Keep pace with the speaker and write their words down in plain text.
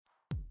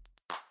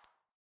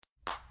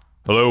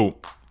Hello,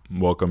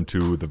 welcome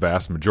to The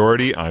Vast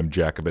Majority. I'm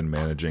Jacobin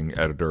Managing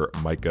Editor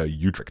Micah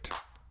Utricht.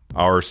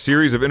 Our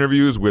series of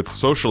interviews with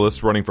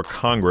socialists running for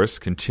Congress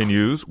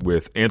continues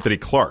with Anthony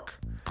Clark.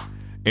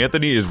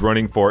 Anthony is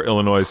running for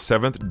Illinois'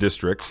 7th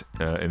District,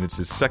 and it's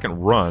his second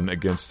run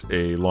against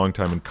a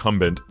longtime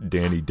incumbent,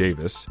 Danny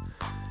Davis.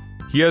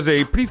 He has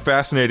a pretty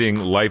fascinating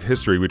life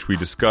history, which we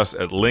discuss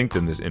at length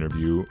in this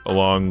interview,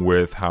 along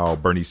with how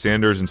Bernie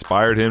Sanders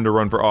inspired him to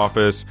run for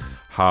office,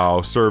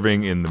 how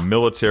serving in the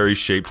military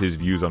shaped his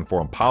views on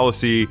foreign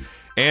policy,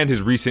 and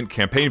his recent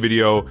campaign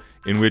video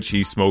in which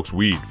he smokes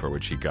weed, for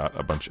which he got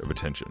a bunch of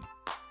attention.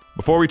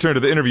 Before we turn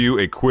to the interview,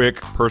 a quick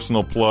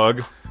personal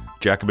plug.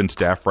 Jacobin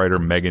staff writer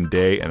Megan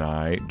Day and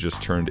I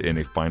just turned in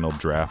a final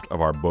draft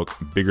of our book,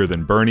 Bigger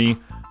Than Bernie,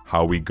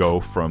 How We Go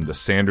From the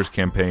Sanders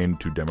Campaign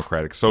to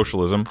Democratic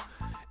Socialism.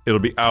 It'll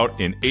be out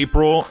in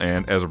April,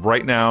 and as of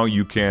right now,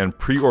 you can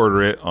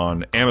pre-order it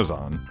on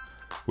Amazon,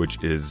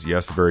 which is,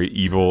 yes, a very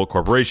evil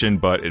corporation,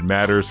 but it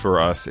matters for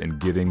us in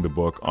getting the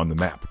book on the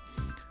map.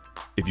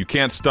 If you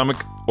can't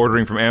stomach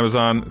ordering from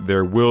Amazon,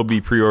 there will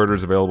be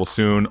pre-orders available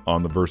soon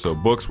on the Verso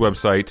Books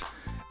website.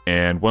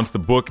 And once the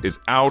book is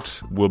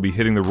out, we'll be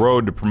hitting the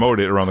road to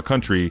promote it around the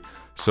country,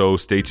 so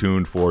stay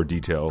tuned for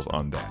details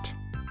on that.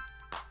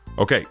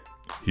 Okay,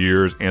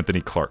 here's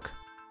Anthony Clark.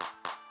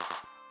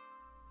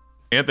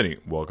 Anthony,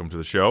 welcome to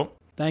the show.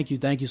 Thank you.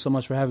 Thank you so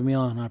much for having me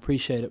on. I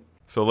appreciate it.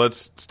 So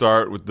let's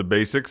start with the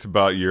basics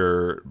about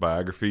your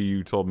biography.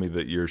 You told me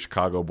that you're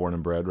Chicago born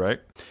and bred, right?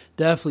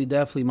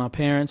 Definitely. My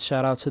parents,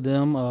 shout out to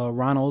them,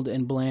 Ronald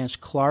and Blanche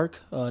Clark.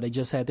 They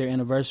just had their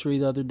anniversary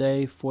the other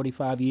day,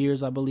 45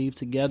 years, I believe,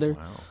 together.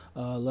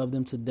 Wow. Love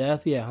them to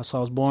death. Yeah, so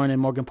I was born in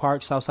Morgan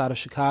Park, south side of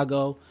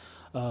Chicago.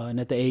 And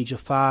at the age of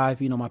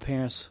 5, my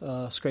parents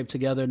scraped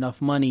together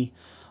enough money,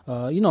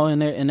 in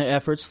their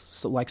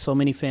efforts, like so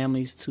many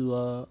families,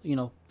 to,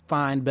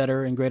 find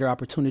better and greater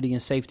opportunity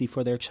and safety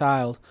for their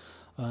child.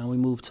 And we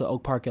moved to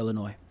Oak Park,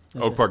 Illinois.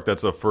 Oak Park,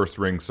 that's a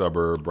first-ring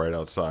suburb right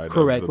outside.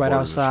 Correct, of the right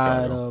borders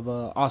outside of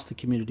Austin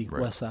Community,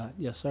 Right. West Side.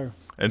 Yes, sir.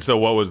 And so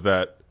what was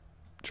that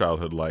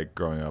childhood like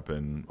growing up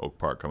in Oak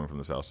Park, coming from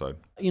the South Side?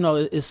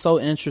 It's so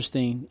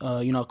interesting.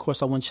 Of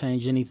course, I wouldn't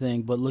change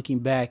anything, but looking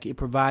back, it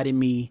provided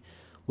me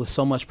with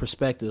so much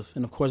perspective.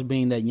 And, of course,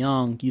 being that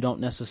young, you don't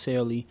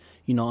necessarily,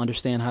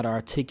 understand how to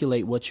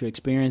articulate what you're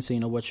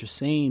experiencing or what you're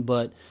seeing,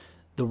 but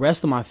the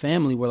rest of my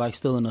family were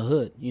still in the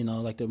hood,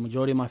 like the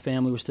majority of my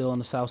family were still on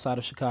the south side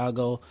of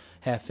Chicago,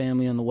 had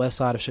family on the west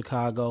side of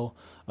Chicago.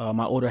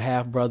 My older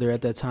half brother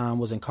at that time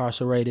was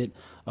incarcerated,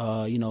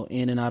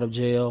 in and out of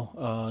jail,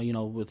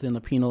 within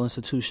the penal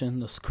institution,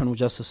 the criminal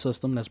justice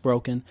system that's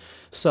broken.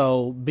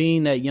 So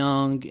being that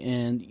young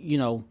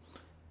and,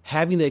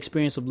 having the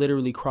experience of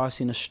literally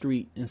crossing the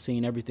street and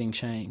seeing everything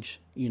change,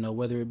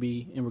 whether it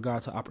be in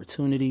regard to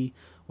opportunity,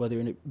 whether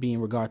it be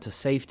in regard to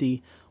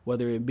safety,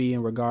 whether it be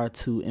in regard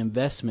to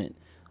investment.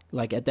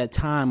 Like at that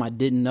time, I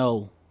didn't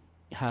know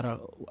how to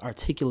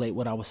articulate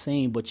what I was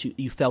seeing, but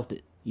you felt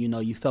it.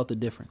 You felt the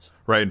difference.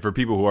 Right, and for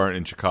people who aren't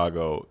in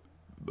Chicago,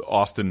 the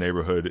Austin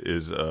neighborhood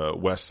is a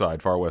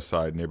far west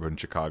side neighborhood in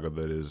Chicago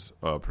that is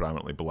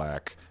predominantly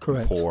black,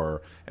 Correct.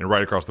 Poor, and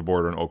right across the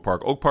border in Oak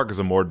Park. Oak Park is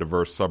a more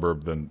diverse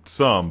suburb than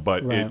some,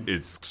 but Right.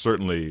 it's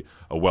certainly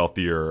a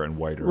wealthier and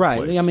whiter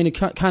Right. place. I mean, it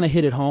kind of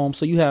hit it home.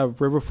 So you have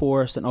River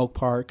Forest and Oak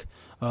Park.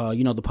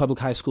 The public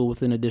high school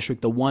within the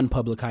district, the one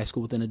public high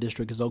school within the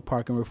district is Oak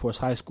Park and River Forest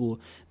High School.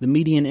 The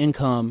median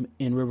income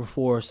in River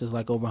Forest is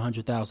like over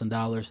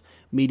 $100,000.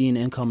 Median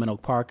income in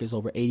Oak Park is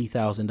over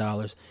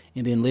 $80,000.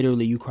 And then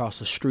literally you cross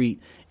the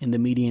street and the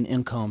median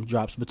income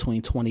drops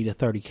between 20 to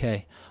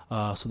 30K.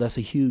 So that's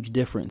a huge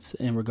difference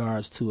in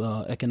regards to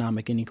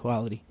economic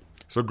inequality.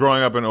 So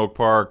growing up in Oak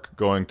Park,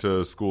 going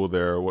to school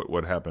there,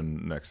 what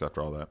happened next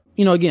after all that?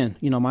 Again,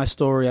 my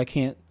story, I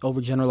can't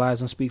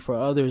overgeneralize and speak for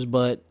others,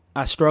 but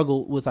I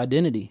struggled with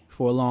identity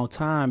for a long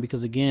time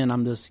because, again,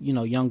 I'm this,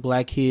 young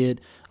black kid.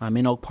 I'm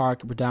in Oak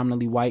Park, a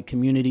predominantly white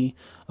community,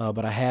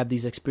 but I have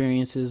these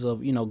experiences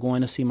of,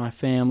 going to see my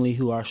family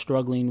who are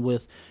struggling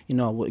with,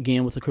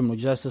 again, with the criminal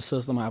justice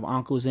system. I have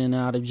uncles in and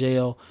out of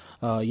jail.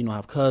 I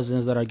have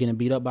cousins that are getting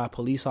beat up by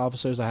police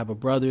officers. I have a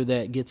brother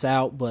that gets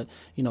out, but,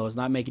 is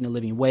not making a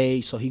living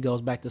wage. So he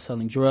goes back to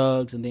selling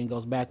drugs and then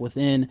goes back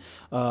within.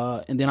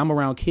 And then I'm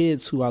around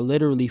kids who are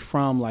literally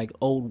from like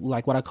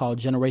what I call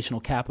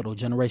generational capital,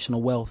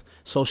 generational wealth,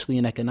 socially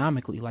and economically.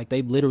 Like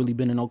they've literally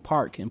been in Oak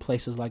Park and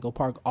places like Oak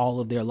Park all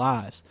of their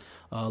lives.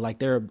 Like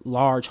their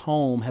large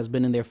home has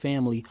been in their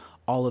family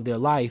all of their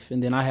life.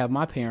 And then I have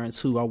my parents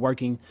who are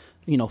working,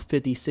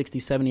 50, 60,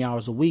 70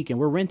 hours a week and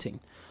we're renting.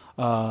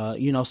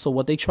 So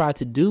what they tried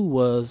to do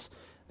was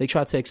they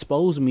tried to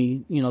expose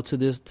me, to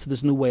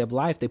this new way of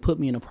life. They put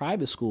me in a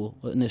private school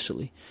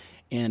initially.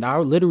 And I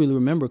literally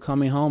remember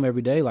coming home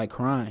every day like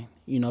crying,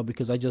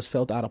 because I just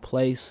felt out of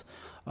place.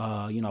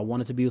 I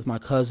wanted to be with my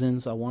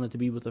cousins. I wanted to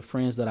be with the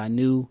friends that I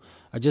knew.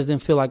 I just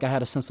didn't feel like I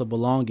had a sense of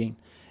belonging.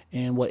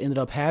 And what ended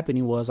up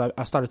happening was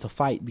I started to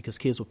fight because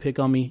kids would pick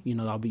on me.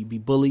 I'll be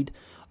bullied.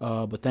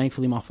 But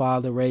thankfully, my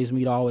father raised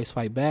me to always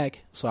fight back.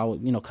 So I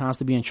would,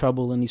 constantly be in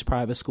trouble in these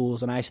private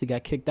schools. And I actually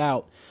got kicked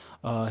out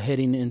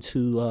heading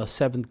into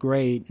seventh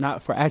grade,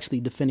 not for actually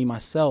defending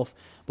myself,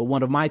 but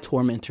one of my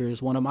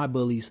tormentors, one of my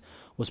bullies,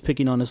 was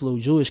picking on this little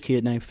Jewish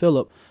kid named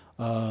Philip.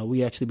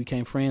 We actually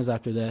became friends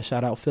after that.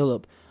 Shout out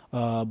Philip.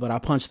 But I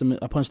punched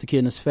the kid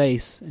in his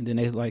face, and then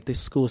the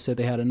school said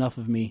they had enough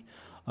of me.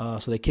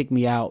 So they kicked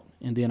me out,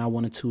 and then I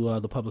went into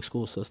the public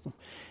school system.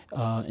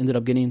 Ended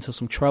up getting into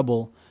some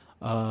trouble,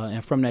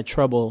 and from that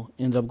trouble,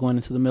 ended up going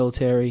into the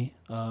military.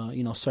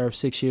 Served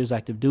 6 years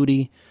active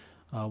duty,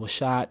 was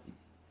shot.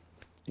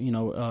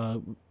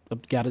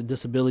 Got a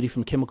disability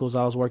from chemicals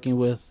I was working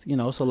with.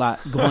 It's a lot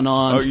going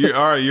on. All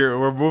right,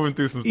 we're moving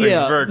through some things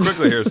very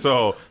quickly here.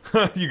 So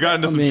you got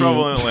into some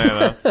trouble in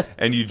Atlanta,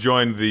 and you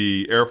joined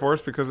the Air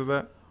Force because of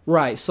that?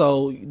 Right.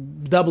 So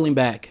doubling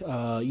back,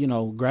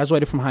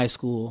 graduated from high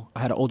school.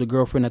 I had an older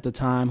girlfriend at the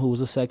time who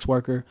was a sex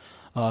worker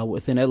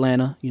within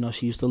Atlanta.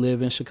 She used to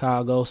live in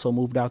Chicago, so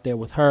moved out there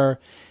with her.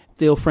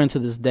 Still friend to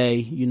this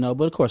day,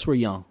 but of course we're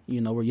young.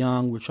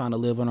 We're trying to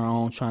live on our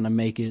own, trying to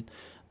make it.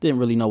 Didn't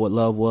really know what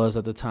love was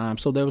at the time,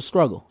 so there was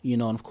struggle,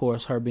 and of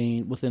course her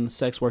being within the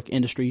sex work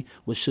industry,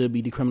 which should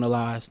be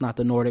decriminalized, not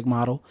the Nordic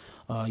model.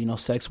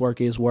 Sex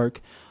work is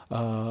work,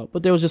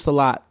 but there was just a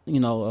lot,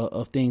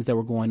 of things that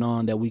were going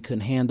on that we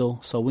couldn't handle,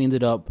 so we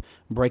ended up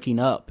breaking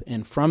up,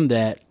 and from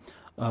that,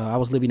 I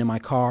was living in my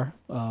car,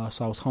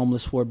 so I was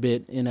homeless for a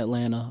bit in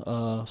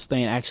Atlanta,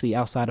 staying actually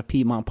outside of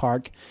Piedmont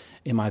Park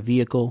in my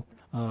vehicle.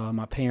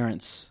 My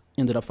parents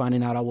ended up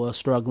finding out I was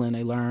struggling.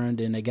 They learned,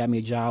 and they got me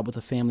a job with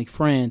a family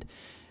friend.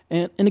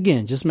 And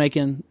again, just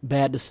making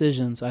bad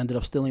decisions. I ended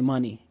up stealing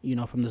money,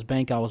 from this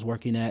bank I was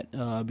working at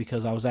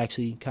because I was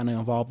actually kind of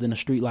involved in the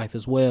street life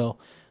as well.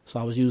 So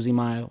I was using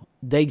my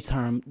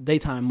daytime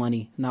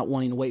money, not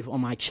wanting to wait on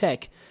my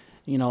check,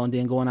 and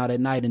then going out at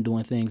night and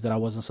doing things that I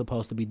wasn't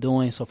supposed to be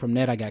doing. So from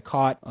that, I got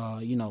caught.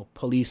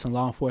 Police and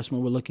law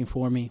enforcement were looking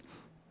for me.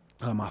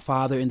 My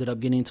father ended up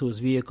getting into his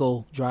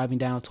vehicle, driving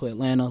down to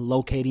Atlanta,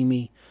 locating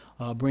me,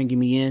 bringing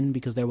me in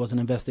because there was an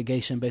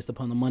investigation based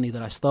upon the money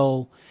that I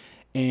stole.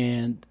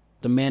 And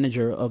the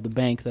manager of the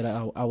bank that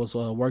I was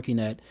working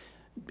at,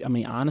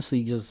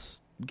 honestly just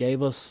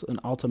gave us an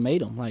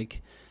ultimatum,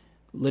 like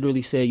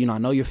literally said, I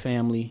know your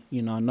family,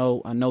 I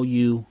know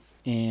you,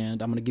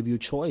 and I'm going to give you a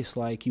choice.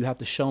 Like, you have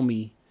to show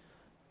me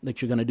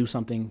that you're going to do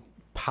something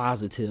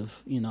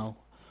positive,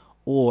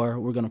 or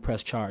we're going to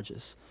press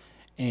charges.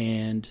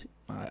 And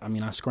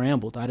I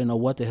scrambled. I didn't know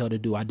what the hell to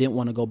do. I didn't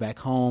want to go back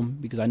home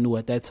because I knew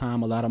at that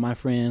time a lot of my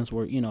friends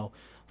were,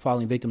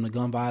 falling victim to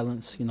gun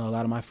violence. A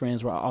lot of my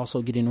friends were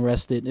also getting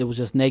arrested. It was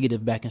just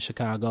negative back in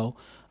Chicago.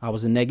 I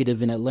was a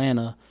negative in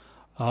Atlanta.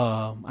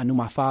 I knew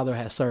my father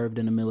had served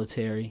in the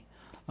military.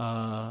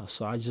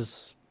 So I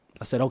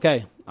said,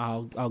 okay,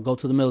 I'll go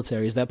to the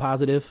military. Is that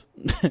positive?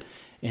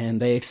 And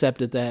they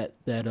accepted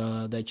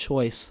that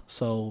choice.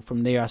 So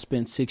from there, I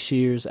spent 6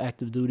 years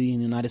active duty in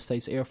the United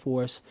States Air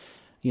Force.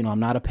 I'm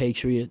not a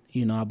patriot.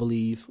 I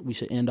believe we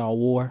should end all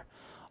war.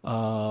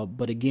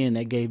 But again,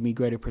 that gave me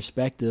greater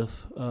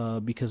perspective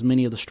because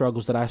many of the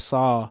struggles that I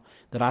saw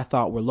that I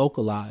thought were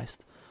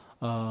localized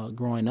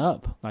growing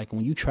up, like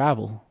when you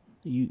travel,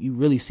 you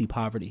really see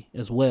poverty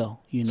as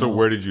well. So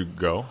where did you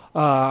go?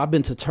 I've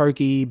been to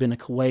Turkey, been to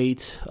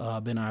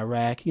Kuwait, been to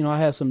Iraq. I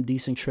had some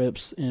decent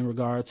trips in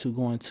regard to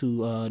going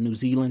to New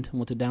Zealand.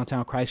 Went to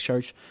downtown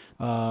Christchurch.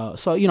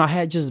 So I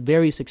had just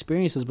various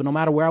experiences. But no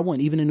matter where I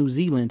went, even in New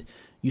Zealand,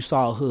 you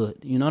saw a hood.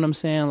 You know what I'm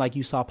saying? Like,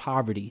 you saw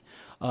poverty.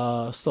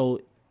 So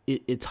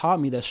it taught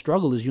me that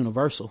struggle is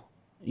universal.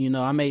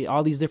 I may,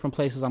 all these different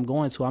places I'm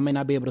going to, I may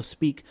not be able to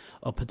speak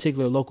a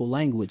particular local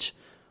language,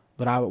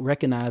 but I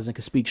recognize and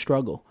can speak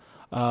struggle.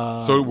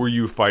 So were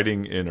you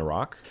fighting in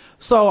Iraq?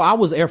 So I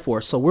was Air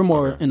Force, so we're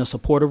more in a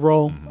supportive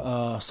role.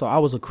 Mm-hmm. So I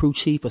was a crew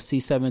chief, a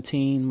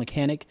C-17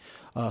 mechanic.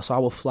 So I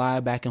would fly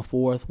back and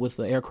forth with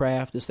the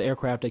aircraft. It's the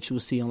aircraft that you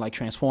would see on like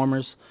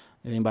Transformers.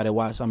 Anybody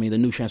watch? The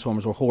new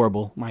Transformers were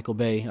horrible. Michael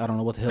Bay, I don't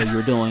know what the hell you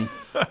were doing.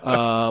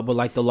 But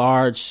like the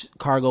large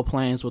cargo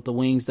planes with the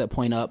wings that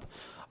point up.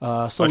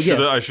 I should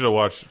have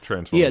watched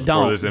Transformers. Yeah,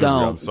 don't.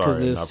 I'm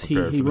sorry, I'm not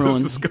prepared for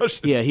this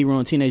discussion. Yeah, he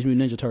ruined Teenage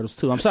Mutant Ninja Turtles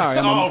too. I'm sorry.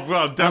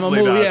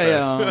 Definitely not.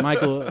 Yeah,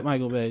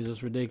 Michael Bay is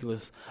just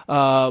ridiculous.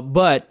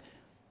 But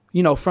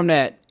from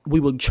that, we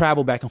would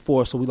travel back and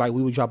forth. So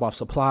we would drop off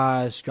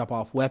supplies, drop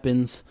off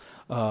weapons,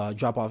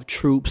 drop off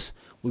troops.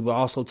 We would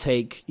also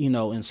take,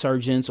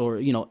 insurgents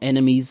or,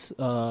 enemies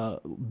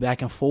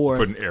back and forth.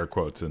 Putting air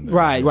quotes in there.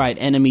 Right,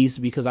 enemies,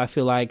 because I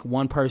feel like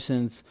one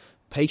person's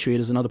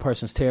patriot is another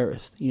person's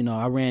terrorist.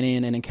 I ran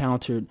in and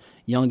encountered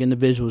young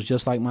individuals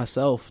just like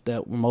myself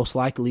that were most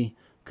likely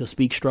could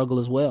speak struggle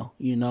as well,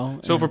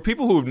 So for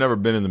people who have never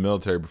been in the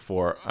military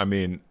before,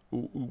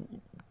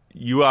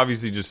 you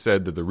obviously just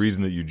said that the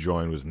reason that you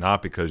joined was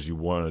not because you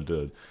wanted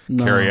to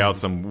carry out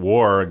some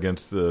war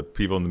against the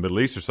people in the Middle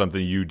East or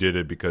something. You did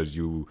it because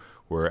you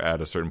were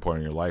at a certain point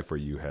in your life where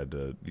you had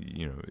to,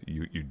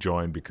 you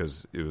joined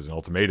because it was an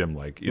ultimatum,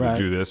 like either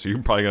do this or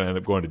you're probably going to end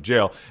up going to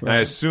jail. And I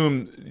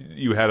assume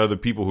you had other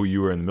people who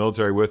you were in the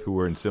military with who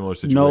were in similar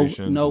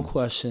situations. No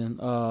question.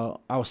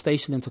 I was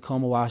stationed in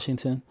Tacoma,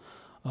 Washington,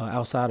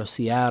 outside of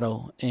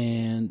Seattle.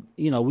 And,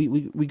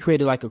 we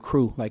created like a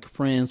crew, like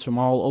friends from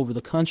all over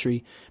the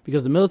country,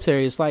 because the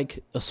military is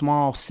like a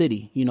small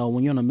city,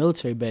 when you're on a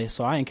military base.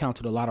 So I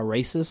encountered a lot of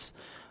racists.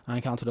 I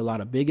encountered a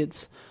lot of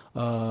bigots.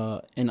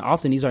 And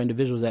often these are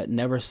individuals that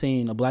never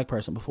seen a black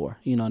person before,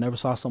 never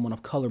saw someone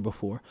of color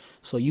before.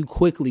 So you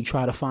quickly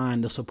try to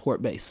find the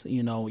support base.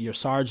 Your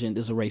sergeant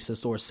is a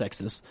racist or a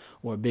sexist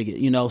or a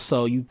bigot,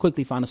 so you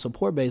quickly find a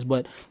support base.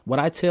 But what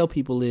I tell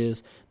people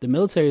is the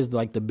military is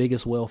like the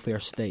biggest welfare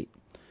state.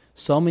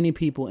 So many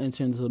people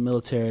enter into the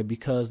military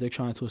because they're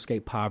trying to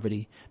escape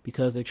poverty,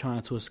 because they're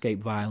trying to escape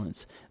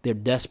violence. They're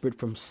desperate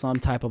for some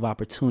type of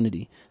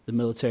opportunity. The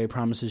military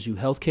promises you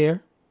health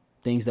care,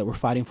 things that we're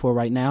fighting for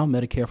right now,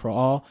 Medicare for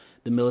all.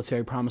 The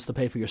military promised to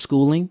pay for your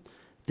schooling,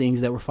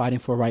 things that we're fighting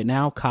for right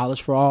now,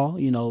 college for all,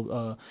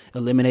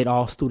 eliminate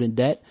all student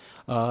debt.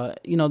 And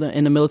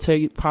the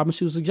military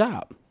promises you a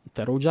job,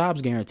 federal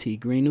jobs guarantee,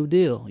 Green New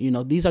Deal.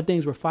 These are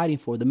things we're fighting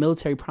for. The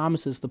military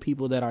promises to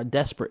people that are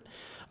desperate.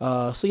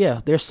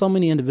 There's so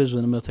many individuals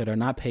in the military that are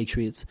not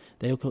patriots.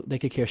 They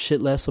could care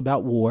shit less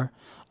about war.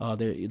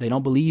 They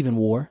don't believe in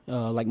war,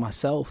 like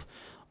myself.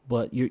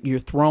 But you're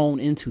thrown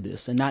into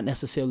this and not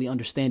necessarily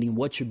understanding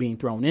what you're being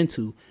thrown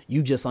into.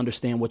 You just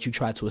understand what you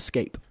try to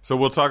escape. So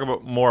we'll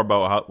talk more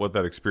about what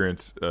that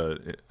experience,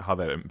 how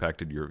that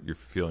impacted your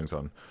feelings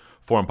on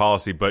foreign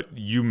policy. But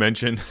you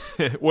mentioned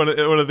one of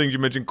the things you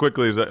mentioned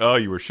quickly is that,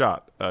 you were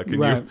shot. Can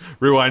you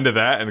rewind to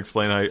that and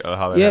explain how that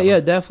happened?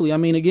 Yeah, definitely. I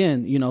mean,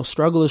 again,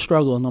 struggle is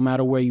struggle no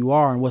matter where you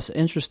are. And what's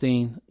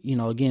interesting,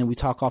 again, we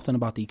talk often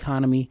about the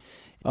economy,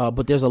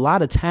 but there's a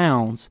lot of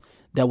towns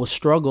that will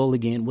struggle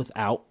again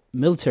without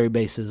military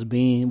bases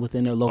being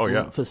within their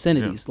local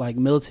vicinities. Like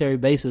military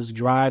bases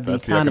drive the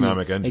economy. The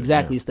economic engine.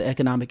 Exactly. It's the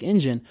economic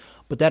engine.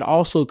 But that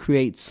also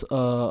creates a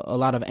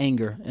lot of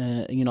anger,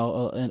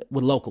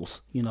 with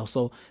locals,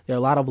 So there are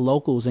a lot of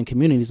locals and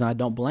communities, and I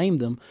don't blame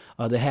them,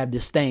 that have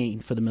disdain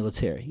for the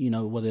military,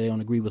 whether they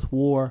don't agree with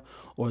war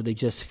or they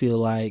just feel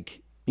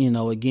like,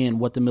 again,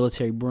 what the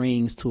military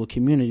brings to a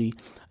community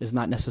is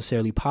not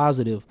necessarily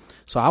positive.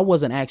 So I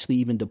wasn't actually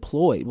even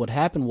deployed. What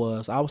happened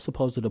was I was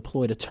supposed to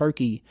deploy to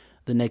Turkey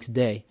the next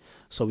day.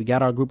 So we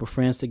got our group of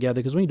friends together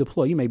because when you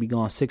deploy, you may be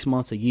gone 6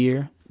 months, a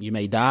year. You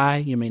may die.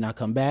 You may not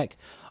come back.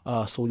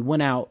 So we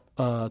went out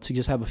to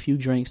just have a few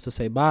drinks to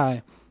say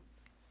bye.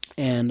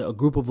 And a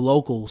group of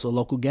locals, a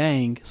local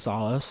gang,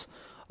 saw us,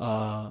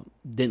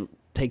 didn't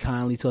take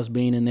kindly to us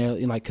being in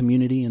their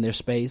community, in their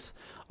space,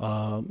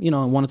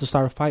 and wanted to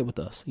start a fight with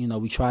us.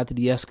 We tried to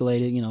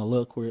de-escalate it.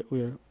 Look,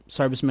 we're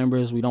service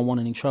members. We don't want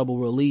any trouble.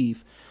 We'll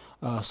leave.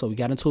 So we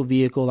got into a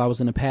vehicle. I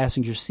was in the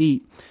passenger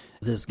seat.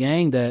 This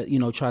gang that,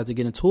 tried to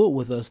get into it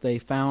with us, they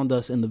found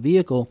us in the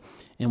vehicle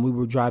and we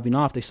were driving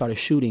off. They started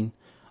shooting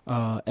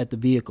at the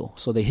vehicle.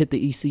 So they hit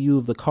the ECU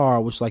of the car,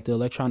 which is like the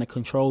electronic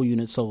control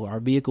unit. So our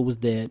vehicle was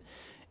dead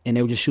and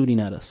they were just shooting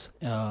at us.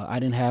 I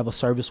didn't have a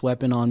service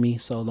weapon on me.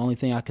 So the only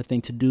thing I could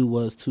think to do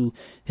was to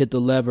hit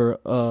the lever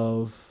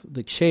of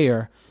the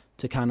chair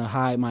to kind of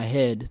hide my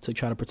head, to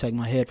try to protect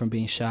my head from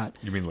being shot.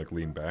 You mean like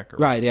lean back? Or?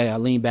 Right, yeah. I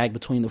leaned back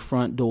between the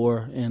front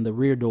door and the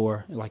rear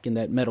door, like in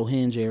that metal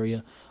hinge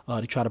area,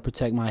 to try to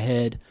protect my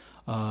head.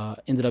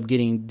 Ended up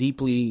getting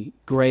deeply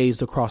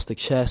grazed across the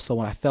chest. So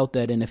when I felt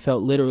that, and it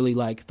felt literally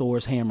like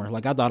Thor's hammer,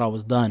 like I thought I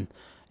was done.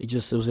 It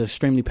was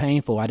extremely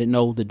painful. I didn't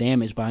know the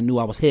damage, but I knew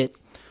I was hit.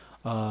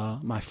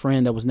 My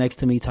friend that was next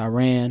to me,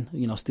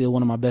 Tyran, still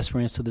one of my best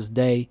friends to this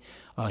day,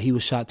 he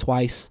was shot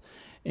twice.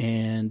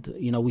 And,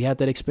 we had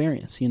that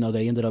experience.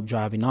 They ended up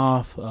driving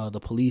off. The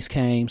police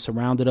came,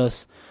 surrounded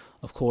us.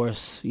 Of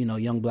course,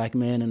 young black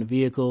men in the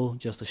vehicle,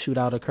 just a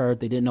shootout occurred.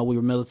 They didn't know we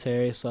were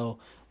military. So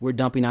we're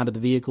dumping out of the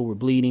vehicle. We're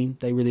bleeding.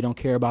 They really don't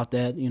care about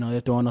that.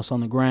 They're throwing us on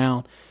the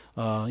ground,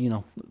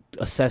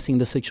 assessing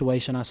the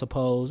situation, I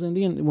suppose. And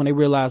then when they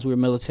realized we were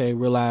military,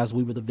 realized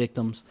we were the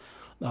victims,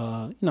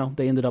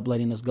 they ended up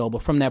letting us go.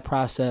 But from that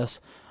process,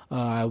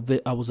 I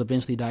was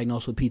eventually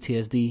diagnosed with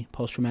PTSD,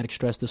 post-traumatic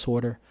stress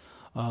disorder.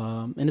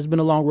 And it's been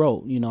a long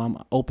road.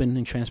 I'm open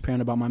and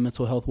transparent about my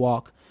mental health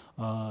walk.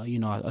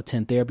 I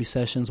attend therapy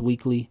sessions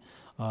weekly.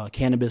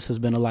 Cannabis has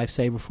been a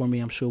lifesaver for me.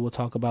 I'm sure we'll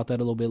talk about that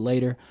a little bit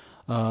later.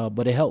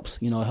 But it helps.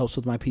 It helps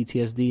with my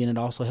PTSD, and it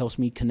also helps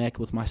me connect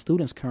with my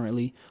students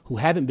currently who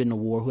haven't been to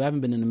war, who haven't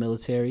been in the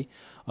military,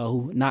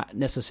 who not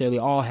necessarily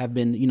all have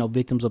been,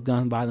 victims of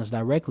gun violence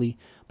directly,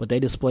 but they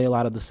display a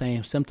lot of the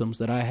same symptoms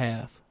that I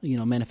have,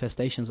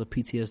 manifestations of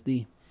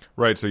PTSD.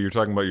 Right. So you're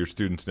talking about your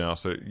students now.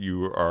 So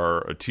you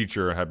are a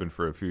teacher and have been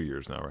for a few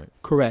years now, right?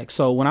 Correct.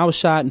 So when I was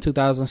shot in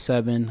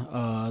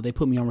 2007, they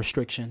put me on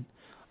restriction.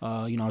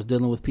 I was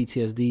dealing with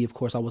PTSD. Of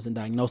course, I wasn't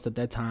diagnosed at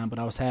that time, but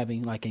I was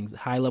having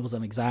high levels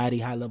of anxiety,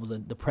 high levels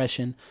of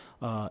depression,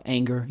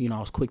 anger. I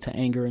was quick to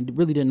anger and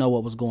really didn't know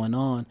what was going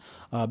on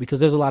because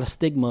there's a lot of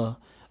stigma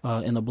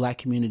in the black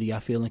community, I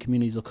feel, in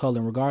communities of color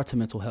in regard to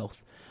mental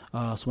health.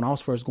 So when I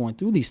was first going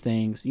through these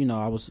things,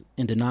 I was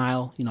in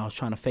denial. I was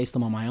trying to face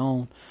them on my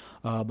own.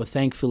 But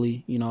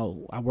thankfully,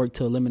 I worked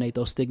to eliminate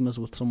those stigmas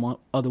with some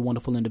other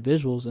wonderful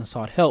individuals and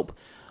sought help.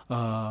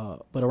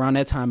 But around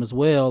that time as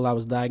well, I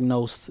was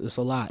diagnosed, it's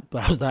a lot,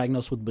 but I was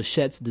diagnosed with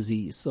Behçet's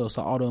disease. So it's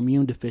an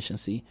autoimmune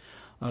deficiency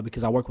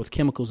because I work with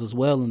chemicals as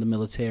well in the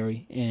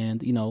military.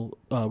 And,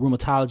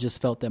 rheumatologists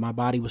felt that my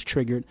body was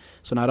triggered.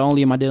 So not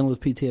only am I dealing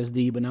with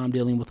PTSD, but now I'm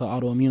dealing with an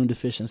autoimmune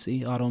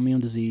deficiency, autoimmune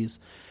disease.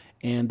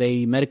 And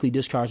they medically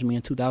discharged me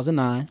in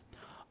 2009.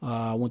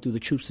 I went through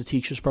the Troops to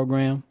Teachers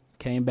program,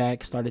 came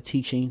back, started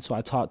teaching. So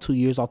I taught 2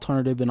 years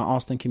alternative in the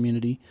Austin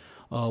community,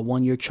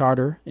 1 year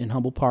charter in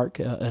Humboldt Park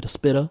at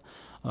Aspida,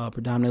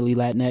 predominantly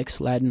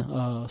Latinx,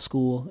 Latin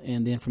school.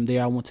 And then from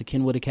there, I went to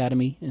Kenwood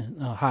Academy in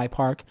Hyde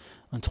Park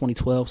in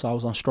 2012. So I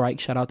was on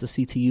strike. Shout out to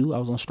CTU. I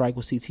was on strike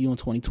with CTU in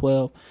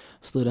 2012,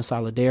 stood in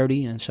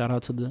solidarity, and shout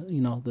out to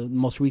the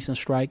most recent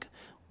strike.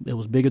 It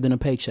was bigger than a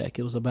paycheck.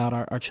 It was about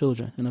our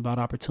children and about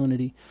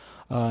opportunity.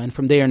 And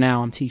from there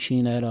now I'm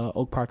teaching at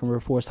Oak Park and River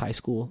Forest High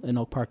School in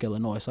Oak Park,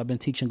 Illinois. So I've been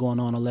teaching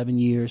going on 11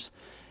 years.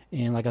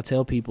 And like I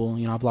tell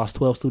people, I've lost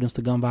 12 students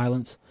to gun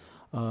violence.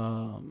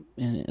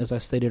 And as I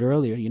stated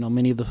earlier,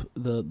 many of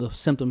the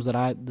symptoms that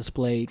I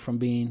displayed from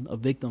being a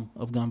victim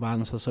of gun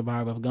violence, a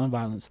survivor of gun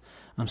violence,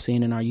 I'm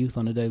seeing in our youth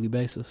on a daily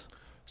basis.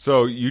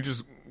 So you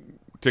just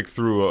tick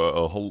through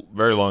a whole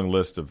very long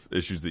list of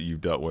issues that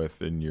you've dealt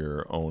with in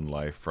your own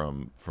life,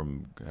 from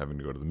having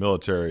to go to the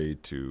military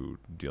to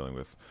dealing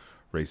with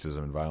racism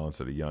and violence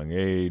at a young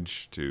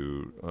age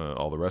to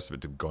all the rest of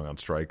it, to going on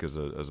strike as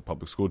a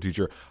public school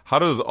teacher. How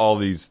does all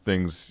these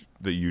things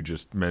that you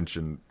just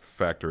mentioned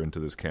factor into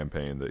this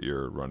campaign that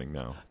you're running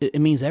now? It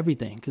means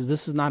everything, because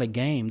this is not a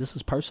game. This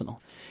is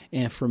personal.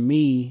 And for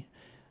me,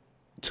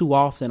 too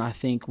often I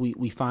think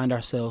we find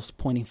ourselves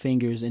pointing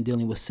fingers and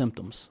dealing with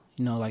symptoms.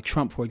 Like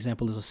Trump, for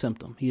example, is a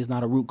symptom. He is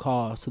not a root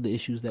cause to the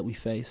issues that we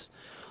face.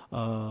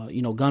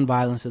 Gun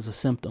violence is a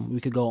symptom. We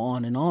could go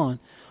on and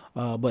on.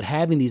 But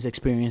having these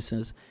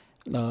experiences,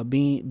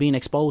 being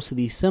exposed to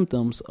these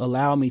symptoms,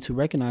 allow me to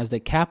recognize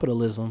that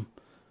capitalism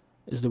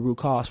is the root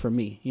cause for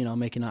me,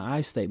 making an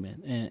I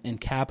statement.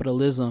 And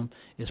capitalism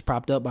is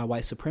propped up by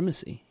white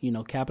supremacy.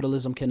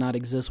 Capitalism cannot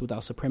exist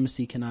without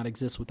supremacy, cannot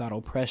exist without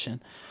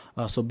oppression.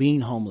 So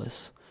being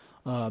homeless,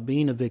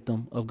 being a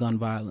victim of gun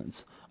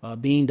violence,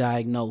 being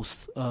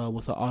diagnosed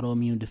with an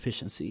autoimmune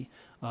deficiency,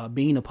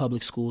 being a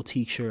public school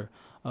teacher,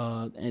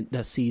 and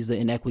that sees the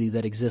inequity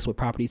that exists with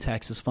property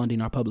taxes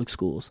funding our public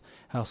schools,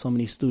 how so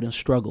many students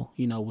struggle,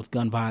 with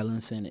gun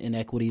violence and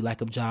inequity,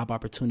 lack of job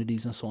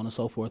opportunities, and so on and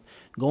so forth.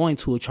 Going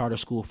to a charter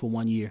school for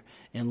 1 year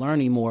and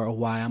learning more of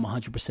why I'm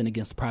 100%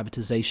 against the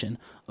privatization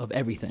of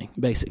everything,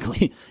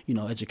 basically,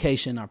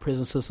 education, our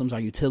prison systems, our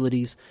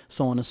utilities,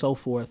 so on and so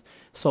forth.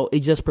 So it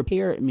just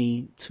prepared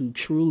me to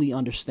truly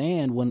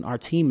understand when our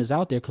team is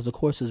out there, because of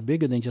course it's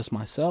bigger than just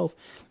myself,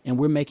 and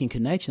we're making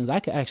connections. I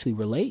could actually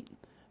relate.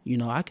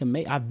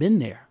 I've been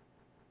there.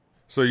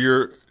 So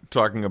you're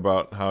talking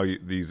about how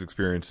these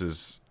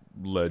experiences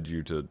led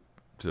you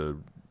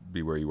to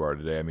be where you are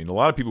today. I mean, a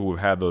lot of people who've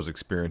had those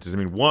experiences,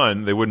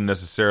 one, they wouldn't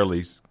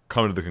necessarily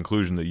come to the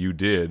conclusion that you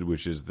did,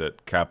 which is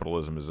that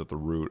capitalism is at the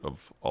root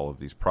of all of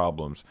these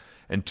problems.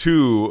 And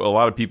two, a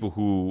lot of people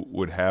who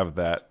would have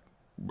that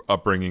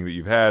upbringing that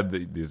you've had,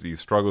 these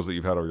struggles that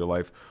you've had over your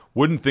life,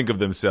 wouldn't think of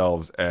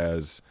themselves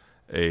as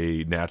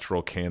a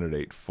natural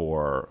candidate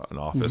for an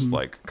office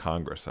like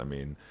Congress.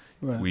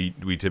 Right.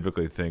 We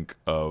typically think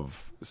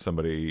of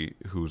somebody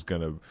who's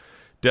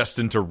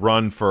destined to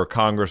run for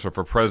Congress or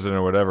for president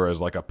or whatever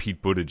as like a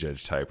Pete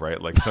Buttigieg type,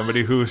 right? Like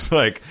somebody who's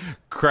like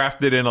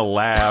crafted in a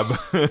lab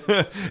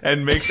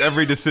and makes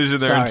every decision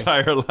their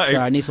entire life. Sorry,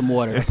 I need some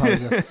water.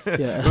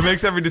 Yeah. But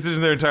makes every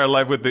decision their entire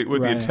life with the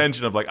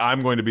intention of like,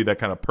 I'm going to be that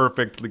kind of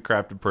perfectly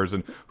crafted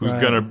person who's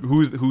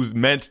who's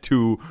meant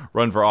to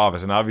run for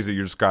office. And obviously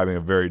you're describing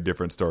a very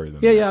different story than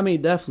that. Yeah,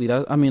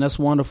 definitely. That's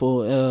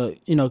wonderful.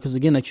 Because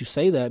again, that you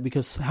say that,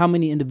 because how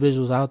many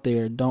individuals out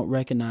there don't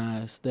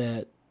recognize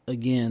that,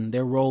 again,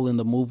 their role in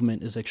the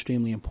movement is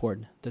extremely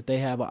important, that they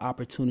have an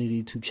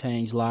opportunity to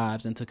change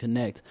lives and to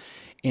connect.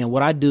 And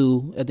what I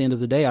do at the end of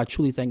the day, I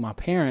truly thank my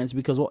parents,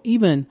 because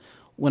even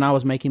when I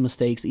was making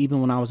mistakes,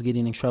 even when I was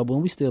getting in trouble,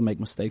 and we still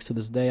make mistakes to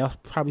this day, I'll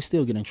probably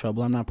still get in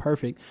trouble. I'm not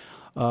perfect.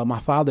 My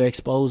father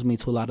exposed me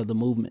to a lot of the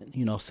movement,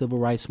 civil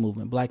rights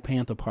movement, Black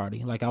Panther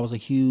Party. Like I was a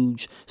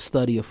huge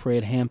study of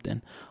Fred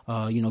Hampton,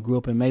 grew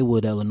up in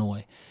Maywood,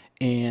 Illinois.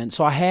 And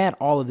so I had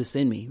all of this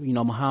in me,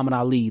 Muhammad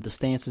Ali, the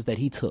stances that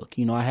he took.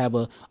 I have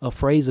a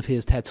phrase of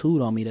his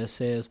tattooed on me that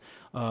says,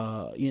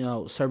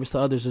 service to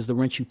others is the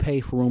rent you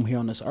pay for room here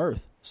on this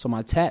earth. So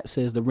my tat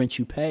says the rent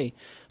you pay.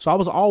 So I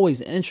was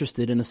always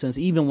interested, in a sense,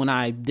 even when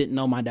I didn't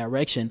know my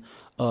direction,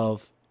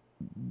 of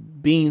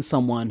being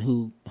someone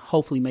who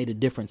hopefully made a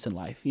difference in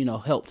life,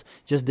 helped,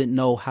 just didn't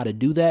know how to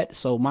do that.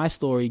 So my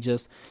story,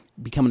 just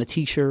becoming a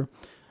teacher,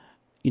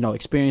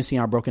 experiencing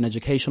our broken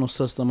educational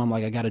system, I'm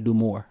like, I got to do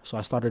more. So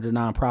I started a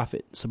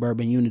nonprofit,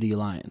 Suburban Unity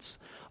Alliance,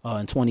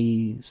 in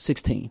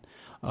 2016.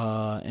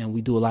 And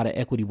we do a lot of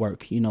equity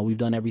work. We've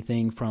done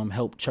everything from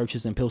help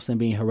churches in Pilsen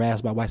being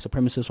harassed by white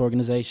supremacist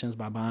organizations,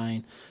 by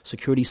buying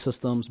security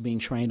systems, being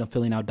trained on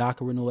filling out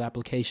DACA renewal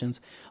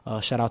applications.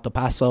 Shout out to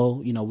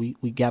Paso.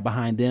 We got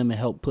behind them and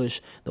helped push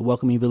the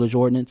Welcoming Village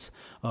Ordinance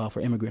for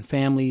immigrant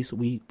families.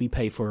 We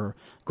pay for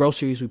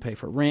groceries, we pay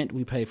for rent,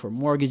 we pay for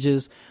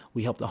mortgages,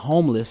 we help the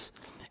homeless.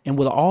 And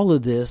with all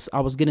of this, I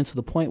was getting to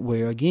the point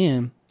where,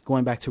 again,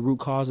 going back to root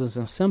causes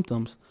and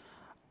symptoms,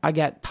 I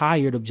got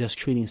tired of just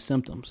treating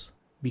symptoms.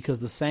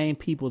 Because the same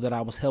people that I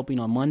was helping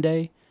on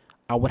Monday,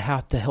 I would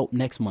have to help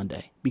next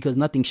Monday because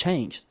nothing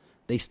changed.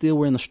 They still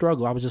were in the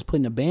struggle. I was just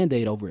putting a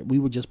Band-Aid over it. We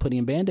were just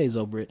putting Band-Aids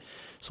over it.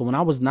 So when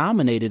I was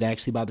nominated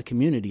actually by the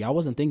community, I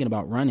wasn't thinking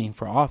about running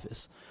for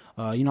office.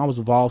 I was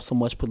involved so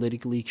much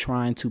politically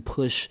trying to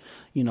push,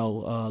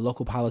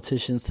 local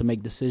politicians to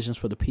make decisions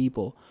for the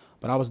people.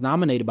 But I was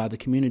nominated by the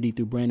community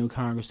through Brand New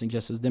Congress and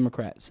Justice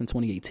Democrats in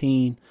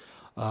 2018.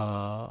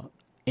 And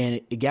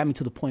it got me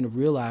to the point of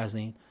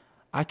realizing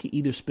I could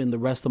either spend the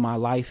rest of my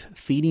life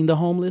feeding the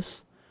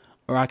homeless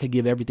or I could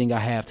give everything I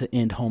have to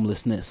end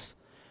homelessness.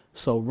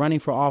 So running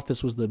for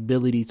office was the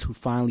ability to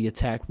finally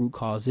attack root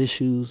cause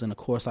issues. And, of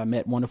course, I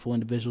met wonderful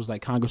individuals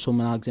like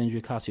Congresswoman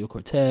Alexandria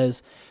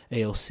Ocasio-Cortez,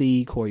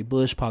 AOC, Cori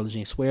Bush, Paula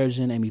Jean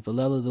Swearengin, Amy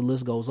Villela, the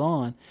list goes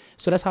on.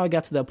 So that's how I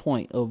got to that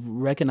point of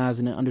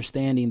recognizing and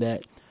understanding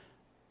that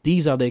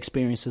these are the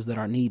experiences that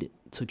are needed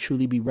to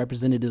truly be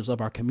representatives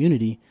of our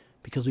community,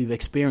 because we've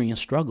experienced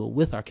struggle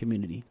with our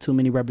community. Too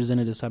many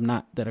representatives have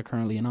not that are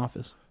currently in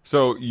office.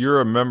 So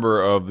you're a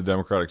member of the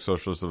Democratic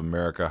Socialists of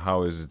America.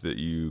 How is it that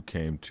you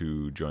came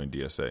to join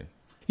DSA?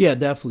 Yeah,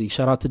 definitely.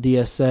 Shout out to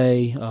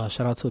DSA.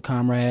 Shout out to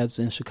comrades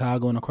in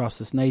Chicago and across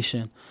this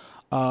nation.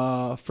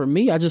 For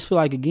me, I just feel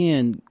like,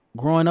 again,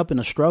 growing up in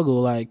a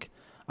struggle, like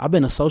I've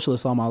been a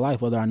socialist all my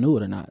life, whether I knew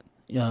it or not.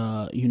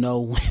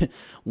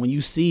 When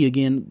you see,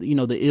 again,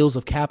 the ills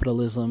of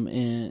capitalism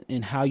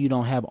and how you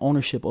don't have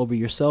ownership over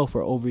yourself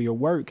or over your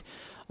work,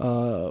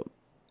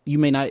 you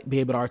may not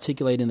be able to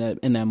articulate in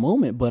that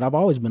moment, but I've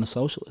always been a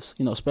socialist,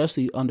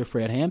 especially under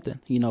Fred Hampton.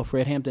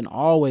 Fred Hampton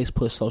always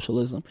pushed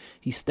socialism.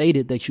 He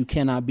stated that you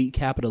cannot beat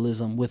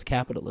capitalism with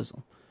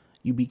capitalism.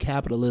 You beat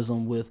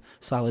capitalism with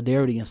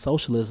solidarity and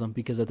socialism,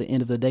 because at the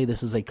end of the day,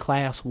 this is a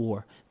class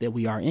war that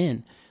we are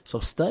in. So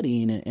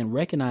studying and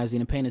recognizing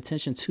and paying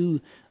attention to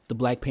the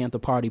Black Panther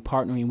Party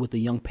partnering with the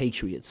Young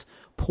Patriots,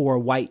 poor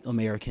white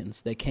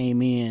Americans that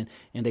came in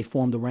and they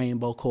formed the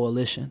Rainbow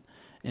Coalition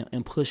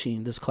and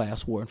pushing this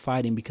class war and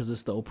fighting because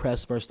it's the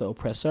oppressed versus the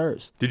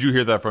oppressors. Did you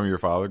hear that from your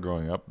father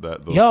growing up?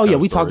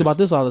 We talked about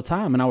this all the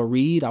time, and I would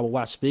read, I would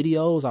watch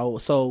videos.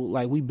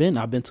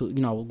 I've been to,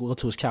 go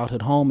to his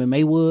childhood home in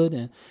Maywood,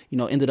 and,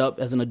 ended up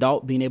as an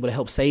adult being able to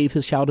help save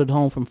his childhood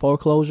home from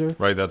foreclosure.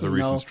 Right, that's a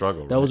recent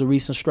struggle. That was a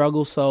recent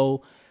struggle.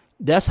 So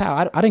that's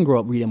how I didn't grow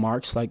up reading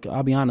Marx. Like,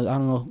 I'll be honest, I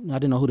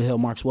didn't know who the hell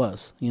Marx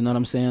was. You know what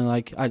I'm saying?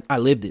 Like, I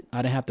lived it.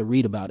 I didn't have to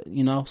read about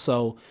it,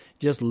 So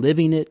just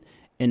living it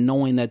and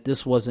knowing that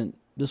this wasn't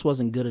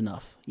good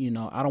enough.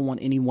 I don't want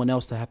anyone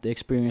else to have to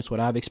experience what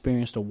I've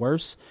experienced or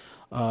worse.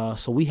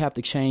 So we have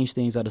to change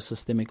things at a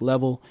systemic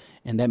level,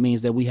 and that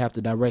means that we have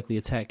to directly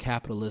attack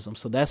capitalism.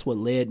 So that's what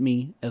led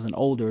me as an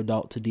older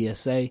adult to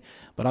DSA,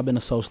 but I've been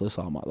a socialist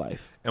all my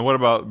life. And what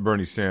about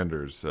Bernie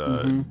Sanders?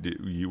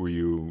 Were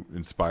you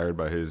inspired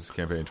by his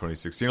campaign in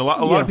 2016? A lot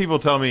of people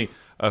tell me,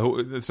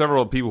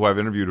 several people who I've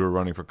interviewed who are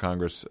running for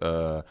Congress,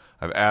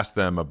 I've asked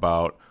them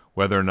about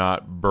whether or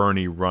not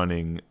Bernie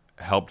running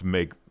helped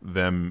make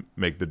them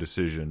make the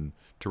decision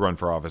to run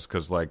for office,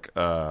 because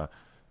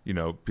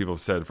people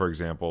have said, for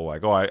example,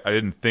 like, I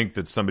didn't think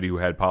that somebody who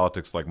had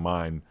politics like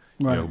mine,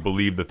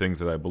 believed the things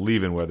that I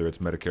believe in, whether it's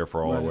Medicare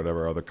for all or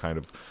whatever other kind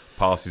of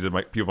policies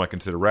that people might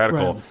consider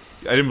radical. Right.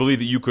 I didn't believe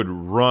that you could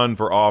run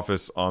for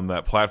office on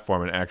that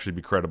platform and actually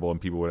be credible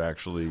and people would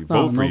actually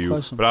vote for you.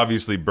 Question. But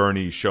obviously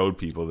Bernie showed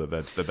people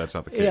that's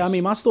not the case. Yeah, I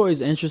mean, my story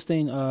is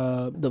interesting.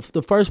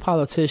 The first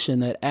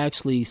politician that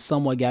actually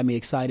somewhat got me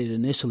excited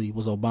initially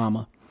was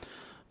Obama,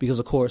 because,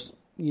 of course,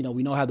 we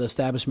know how the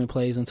establishment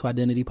plays into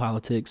identity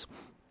politics.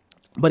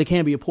 But it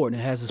can be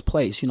important. It has its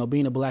place.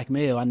 Being a black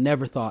male, I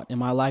never thought in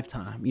my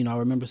lifetime, I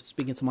remember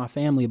speaking to my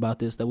family about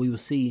this, that we would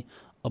see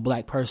a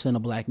black person, a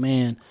black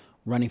man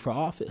running for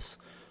office.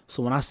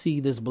 So when I see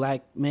this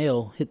black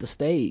male hit the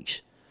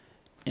stage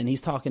and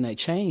he's talking that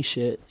change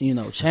shit,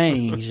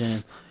 change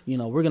and,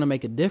 we're going to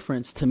make a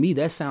difference. To me,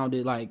 that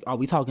sounded like, are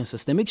we talking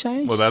systemic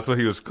change? Well, that's what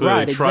he was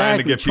clearly trying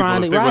to get people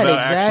to think without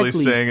actually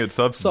saying it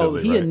substantively. So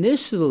he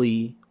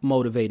initially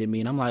motivated me,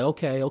 and I'm like,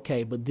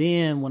 okay. But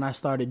then when I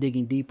started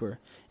digging deeper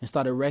and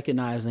started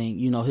recognizing,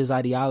 his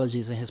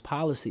ideologies and his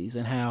policies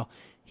and how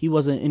he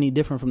wasn't any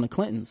different from the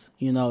Clintons,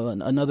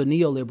 another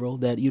neoliberal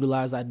that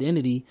utilized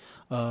identity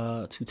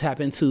to tap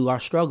into our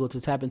struggle,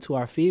 to tap into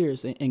our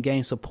fears and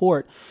gain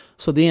support.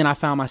 So then I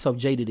found myself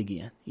jaded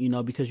again,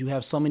 because you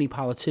have so many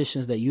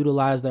politicians that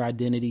utilize their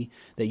identity,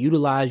 that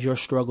utilize your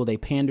struggle, they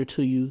pander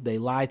to you, they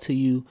lie to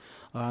you,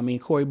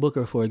 Cory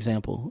Booker, for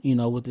example,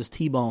 with this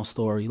T-Bone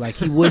story, like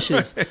he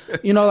wishes,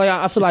 like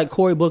I feel like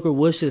Cory Booker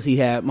wishes he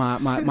had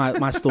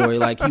my story,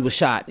 like he was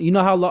shot. You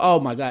know how, oh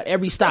my God,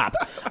 every stop.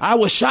 I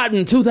was shot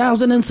in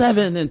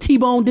 2007 and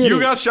T-Bone did it. You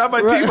got shot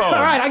by T-Bone.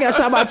 Right, I got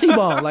shot by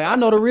T-Bone. Like I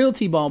know the real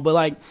T-Bone, but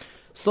like,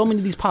 so many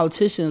of these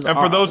politicians. And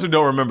for those who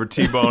don't remember,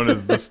 T-Bone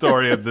is the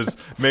story of this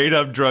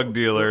made-up drug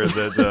dealer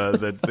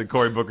that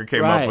Cory Booker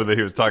came up with that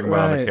he was talking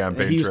about on the campaign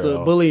trail. He used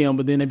to bully him,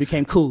 but then they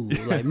became cool,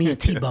 like me and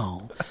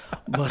T-Bone.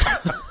 But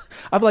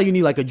I feel like you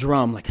need like a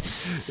drum, like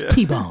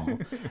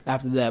T-Bone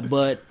after that.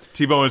 But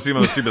T-Bone would see him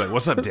on the street, be like,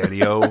 "What's up,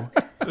 Daddy-O?"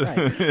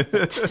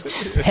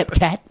 Hep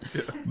cat.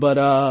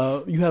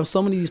 But you have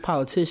so many of these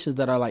politicians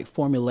that are like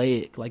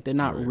formulaic, like they're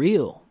not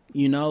real,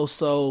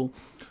 So.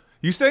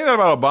 You saying that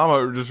about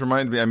Obama just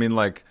reminded me, I mean,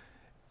 like,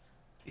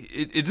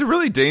 it's a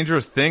really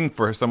dangerous thing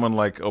for someone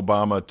like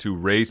Obama to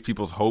raise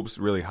people's hopes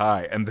really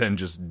high and then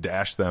just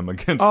dash them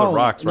against the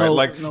rocks,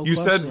 right? You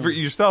said for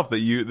yourself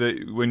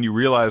that when you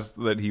realized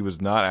that he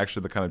was not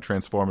actually the kind of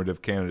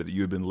transformative candidate that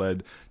you had been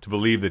led to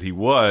believe that he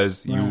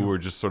was, you were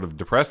just sort of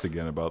depressed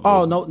again about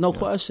no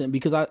question,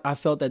 because I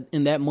felt that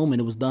in that moment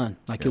it was done.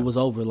 Like it was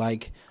over.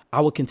 Like I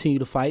would continue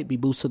to fight, be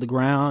boots to the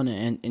ground,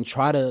 and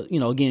try to,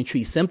 again,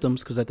 treat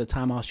symptoms, because at the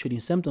time I was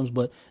treating symptoms,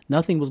 but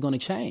nothing was going to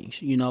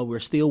change. We're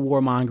still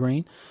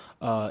warmongering.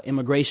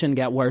 Immigration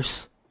got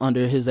worse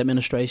under his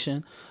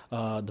administration.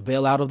 The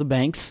bailout of the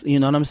banks, you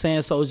know what I'm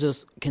saying? So it's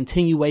just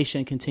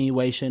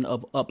continuation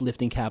of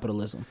uplifting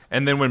capitalism.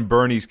 And then when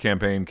Bernie's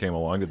campaign came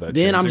along, did that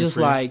then change I'm just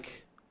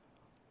like,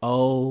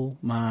 oh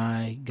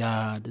my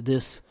God,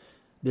 this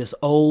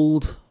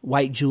old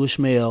white Jewish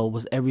male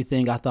was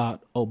everything I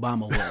thought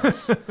Obama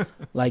was.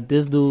 Like,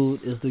 this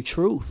dude is the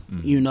truth,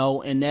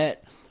 and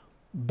that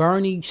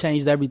Bernie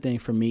changed everything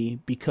for me,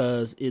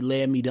 because it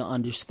led me to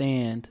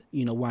understand,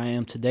 where I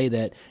am today,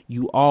 that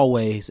you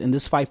always, in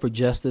this fight for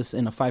justice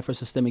and a fight for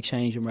systemic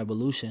change and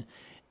revolution,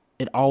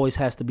 it always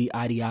has to be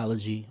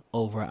ideology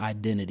over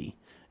identity.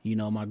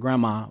 My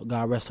grandma,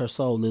 God rest her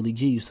soul, Lily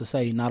G, used to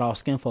say, not all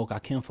skin folk are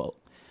kinfolk.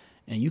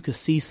 And you could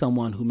see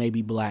someone who may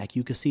be black.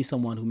 You could see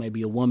someone who may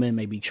be a woman,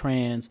 may be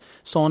trans,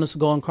 so on and so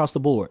going across the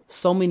board.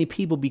 So many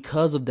people,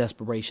 because of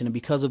desperation and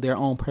because of their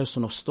own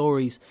personal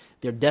stories,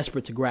 they're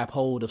desperate to grab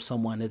hold of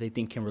someone that they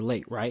think can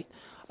relate, right?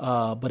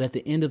 But at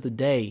the end of the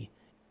day,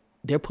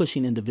 they're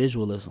pushing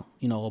individualism.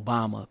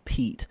 Obama,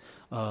 Pete,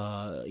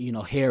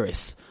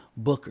 Harris,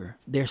 Booker.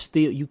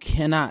 You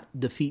cannot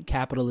defeat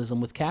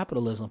capitalism with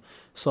capitalism.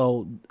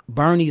 So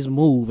Bernie's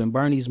move and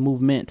Bernie's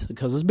movement,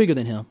 because it's bigger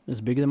than him,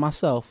 it's bigger than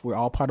myself, we're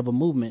all part of a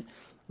movement,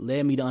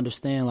 led me to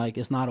understand, like,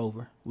 it's not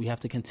over. We have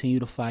to continue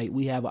to fight.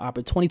 We have an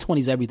opportunity.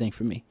 2020 is everything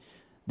for me.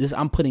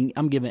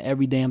 I'm giving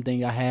every damn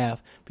thing I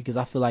have, because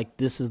I feel like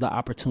this is the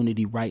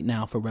opportunity right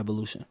now for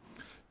revolution.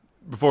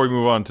 Before we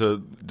move on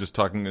to just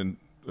talking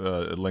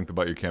at length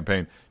about your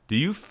campaign, do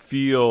you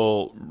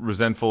feel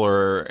resentful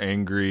or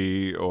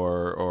angry,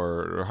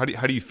 or how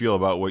do you feel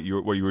about what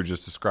you were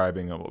just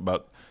describing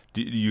about?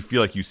 Do you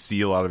feel like you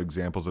see a lot of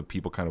examples of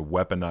people kind of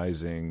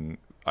weaponizing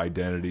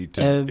identity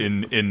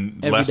in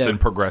less than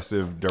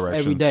progressive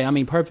directions? Every day. I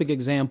mean, perfect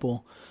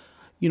example.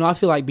 I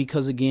feel like,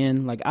 because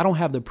again, like, I don't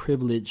have the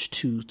privilege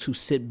to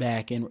sit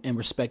back and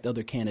respect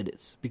other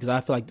candidates, because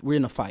I feel like we're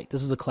in a fight.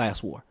 This is a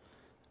class war,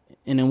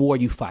 and in war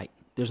you fight.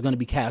 There's going to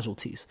be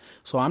casualties.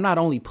 So I'm not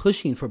only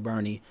pushing for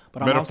Bernie,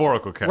 but I'm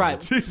metaphorical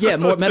casualties. Right. Yeah,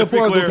 more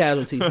metaphorical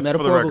casualties.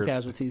 Metaphorical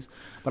casualties.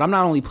 But I'm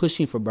not only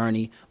pushing for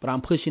Bernie, but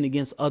I'm pushing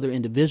against other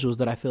individuals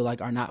that I feel like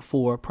are not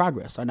for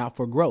progress, are not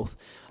for growth.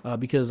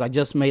 Because I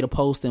just made a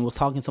post and was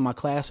talking to my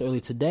class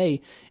earlier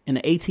today. In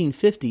the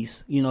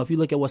 1850s, if you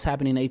look at what's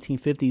happening in the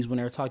 1850s, when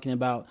they were talking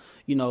about,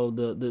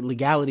 the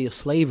legality of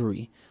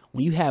slavery,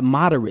 when you had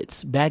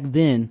moderates back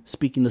then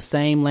speaking the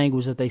same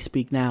language that they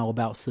speak now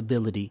about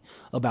civility,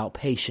 about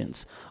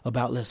patience,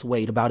 about let's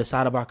wait, about it's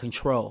out of our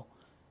control.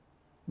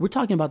 We're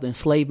talking about the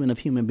enslavement of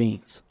human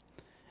beings.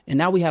 And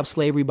now we have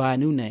slavery by a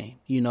new name,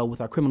 with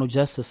our criminal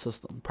justice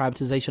system,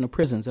 privatization of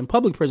prisons and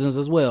public prisons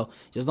as well.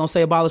 Just don't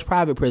say abolish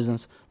private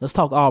prisons. Let's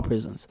talk all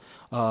prisons.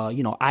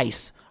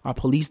 ICE, our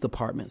police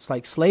departments.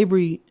 Like,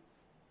 slavery,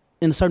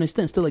 in a certain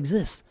extent, still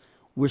exists.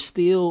 We're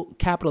still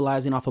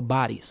capitalizing off of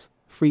bodies,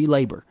 free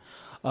labor.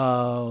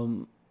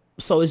 So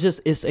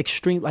it's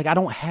extreme. Like, I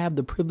don't have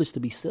the privilege to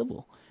be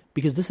civil,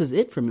 because this is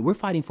it for me. We're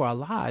fighting for our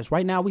lives.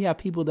 Right now, we have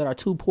people that are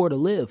too poor to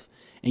live.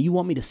 And you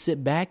want me to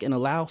sit back and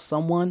allow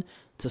someone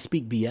to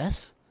speak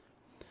BS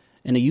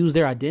and to use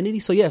their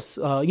identity? So yes,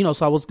 so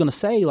I was going to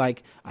say,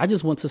 like, I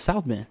just went to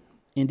South Bend,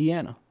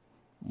 Indiana,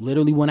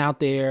 literally went out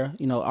there.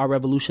 Our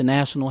Revolution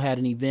National had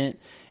an event.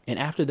 And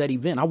after that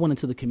event, I went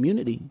into the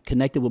community,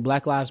 connected with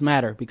Black Lives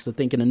Matter, because I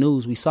think in the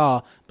news we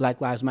saw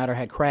Black Lives Matter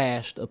had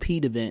crashed a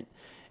Pete event.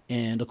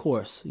 And of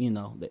course,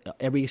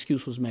 every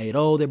excuse was made.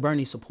 Oh, they're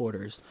Bernie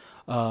supporters.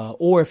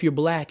 Or if you're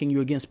black and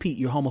you're against Pete,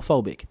 you're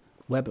homophobic,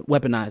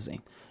 weaponizing.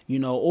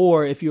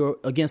 Or if you're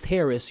against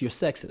Harris, you're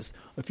sexist.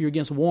 If you're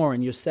against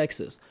Warren, you're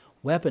sexist,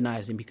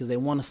 weaponizing, because they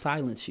want to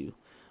silence you.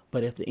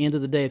 But at the end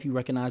of the day, if you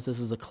recognize this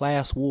is a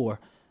class war,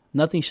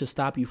 nothing should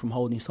stop you from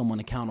holding someone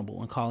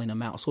accountable and calling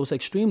them out. So it's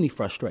extremely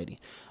frustrating.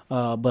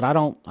 But I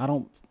don't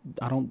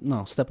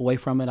step away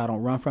from it. I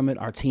don't run from it.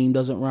 Our team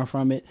doesn't run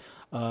from it.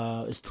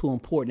 It's too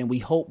important. And we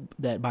hope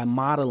that by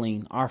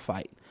modeling our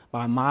fight,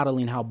 by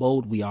modeling how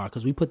bold we are,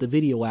 because we put the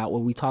video out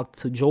where we talked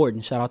to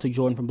Jordan, shout out to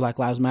Jordan from Black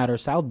Lives Matter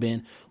South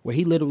Bend, where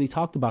he literally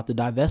talked about the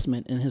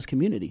divestment in his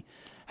community,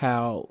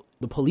 how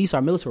the police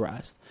are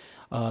militarized.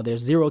 There's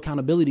zero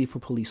accountability for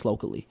police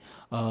locally.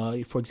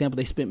 For example,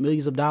 they spent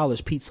millions of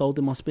dollars. Pete sold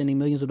them on spending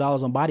millions of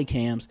dollars on body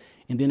cams,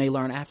 and then they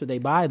learn after they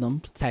buy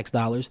them, tax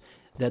dollars,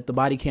 that the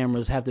body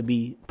cameras have to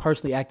be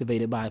personally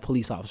activated by a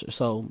police officer.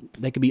 So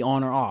they could be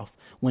on or off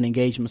when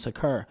engagements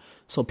occur.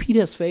 So Pete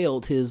has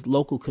failed his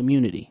local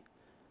community.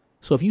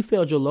 So if you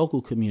failed your local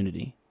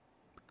community,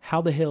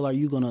 how the hell are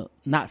you going to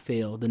not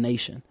fail the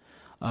nation?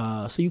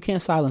 So you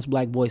can't silence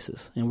black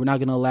voices, and we're not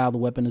going to allow the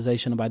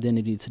weaponization of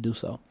identity to do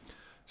so.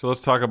 So let's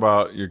talk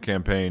about your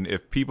campaign.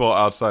 If people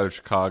outside of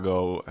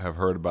Chicago have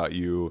heard about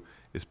you,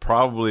 it's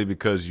probably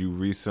because you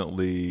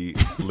recently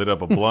lit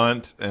up a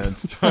blunt and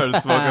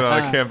started smoking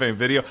on a campaign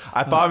video.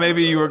 I thought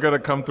maybe you were going to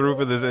come through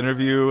for this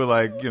interview,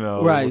 like,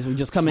 right? So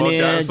just coming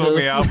in, smoke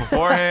me out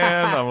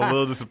beforehand. I'm a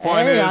little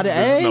disappointed.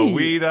 There's no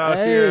weed out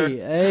here.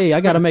 Hey, I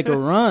got to make a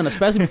run,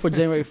 especially before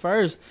January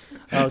 1st.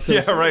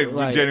 Yeah, right.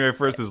 Like, January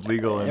 1st is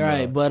legal in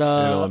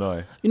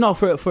Illinois.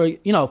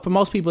 For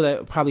most people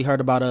that probably heard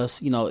about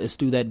us, it's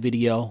through that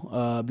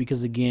video.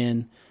 Because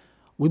again,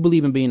 we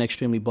believe in being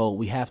extremely bold.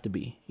 We have to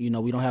be. We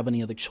don't have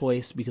any other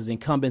choice because the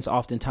incumbents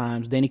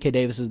oftentimes, Danny K.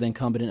 Davis is the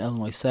incumbent in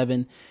Illinois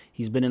 7.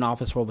 He's been in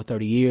office for over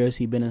 30 years.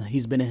 He's been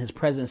in his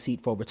president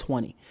seat for over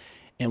 20.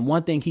 And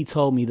one thing he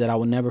told me that I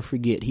will never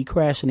forget, he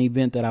crashed an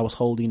event that I was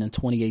holding in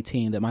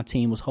 2018 that my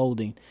team was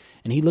holding.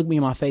 And he looked me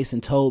in my face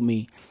and told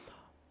me,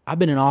 I've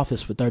been in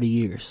office for 30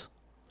 years.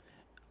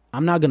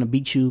 I'm not going to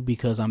beat you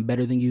because I'm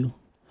better than you.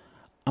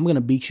 I'm going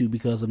to beat you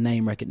because of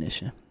name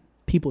recognition.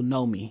 People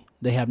know me.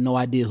 They have no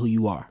idea who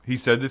you are. He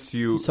said this to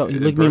you. So he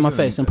looked me in my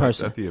face in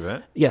person. At the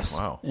event? Yes.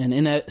 Wow. And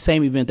in that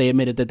same event, they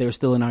admitted that they were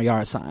still in our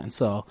yard signs.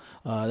 So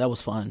that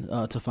was fun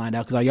to find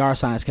out because our yard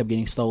signs kept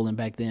getting stolen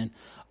back then.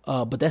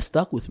 But that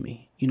stuck with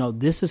me.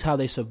 This is how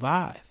they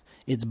survive.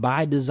 It's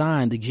by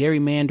design, the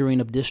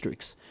gerrymandering of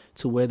districts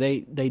to where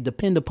they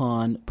depend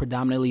upon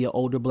predominantly an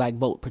older black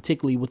vote,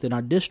 particularly within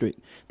our district,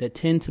 that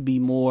tend to be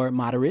more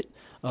moderate,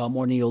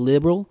 more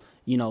neoliberal.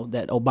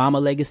 That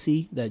Obama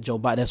legacy, that Joe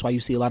Biden, that's why you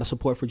see a lot of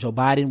support for Joe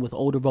Biden with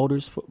older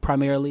voters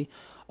primarily.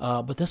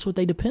 But that's what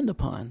they depend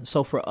upon.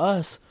 So for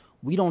us,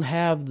 we don't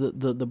have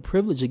the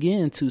privilege,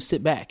 again, to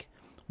sit back.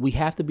 We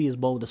have to be as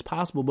bold as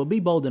possible, but be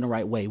bold in the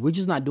right way. We're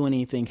just not doing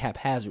anything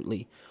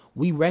haphazardly.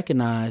 We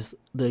recognize,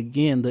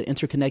 the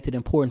interconnected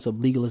importance of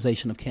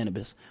legalization of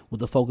cannabis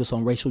with a focus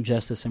on racial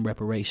justice and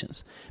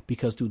reparations.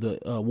 Because through the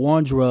war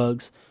on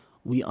drugs,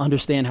 we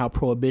understand how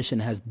prohibition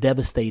has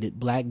devastated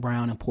black,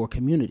 brown, and poor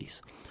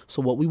communities.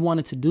 So what we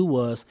wanted to do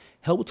was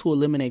help to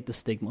eliminate the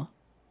stigma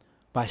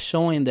by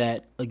showing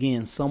that,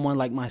 again, someone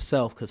like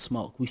myself could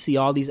smoke. We see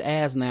all these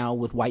ads now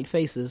with white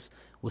faces,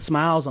 with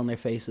smiles on their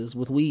faces,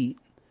 with weed,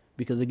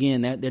 because,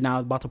 again, they're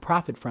now about to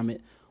profit from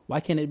it. Why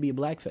can't it be a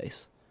black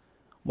face?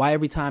 Why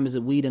every time is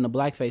it weed and a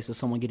black face is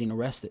someone getting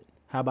arrested?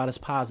 How about it's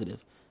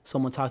positive?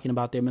 Someone talking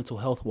about their mental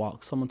health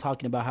walk. Someone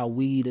talking about how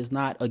weed is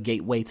not a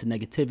gateway to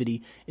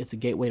negativity. It's a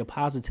gateway to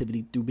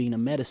positivity through being a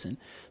medicine.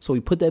 So we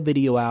put that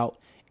video out,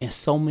 and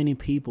so many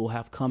people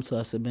have come to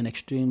us and been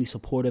extremely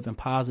supportive and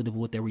positive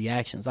with their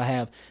reactions. I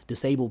have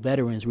disabled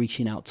veterans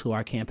reaching out to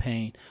our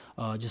campaign,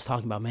 just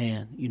talking about,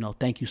 man,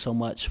 thank you so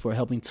much for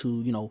helping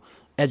to,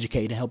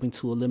 educate and helping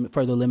to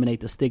further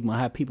eliminate the stigma. I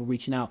have people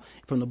reaching out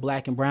from the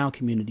black and brown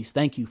communities.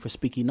 Thank you for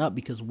speaking up,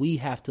 because we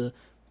have to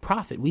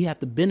profit. We have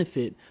to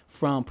benefit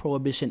from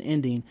prohibition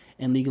ending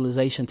and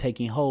legalization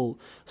taking hold.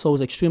 So it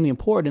was extremely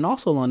important. And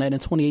also on that, in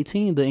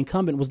 2018, the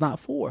incumbent was not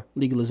for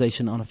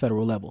legalization on a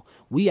federal level.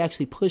 We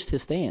actually pushed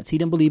his stance. He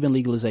didn't believe in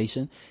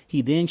legalization.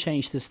 He then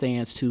changed his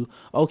stance to,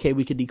 okay,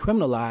 we could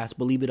decriminalize,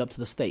 but leave it up to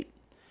the state.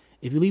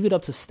 If you leave it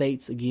up to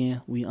states,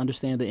 again, we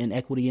understand the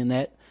inequity in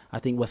that. I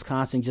think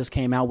Wisconsin just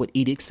came out with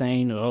edicts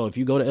saying, if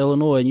you go to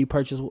Illinois and you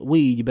purchase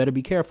weed, you better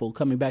be careful.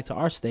 Coming back to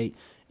our state,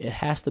 it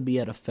has to be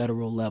at a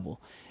federal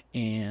level.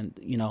 And,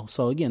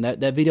 so again,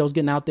 that video is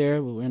getting out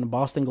there. We're in the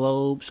Boston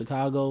Globe,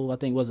 Chicago, I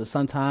think was the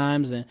Sun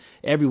Times, and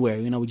everywhere.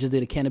 We just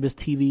did a cannabis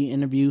TV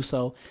interview.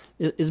 So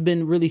it's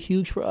been really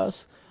huge for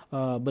us.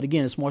 But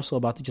again, it's more so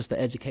about just the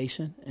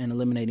education and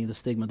eliminating the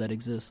stigma that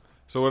exists.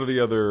 So what are the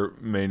other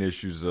main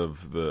issues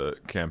of the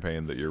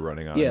campaign that you're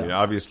running on? Yeah. I mean,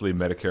 obviously,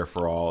 Medicare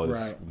for All is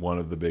right. one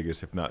of the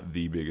biggest, if not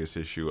the biggest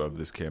issue of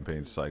this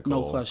campaign cycle.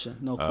 No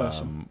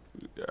question.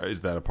 Is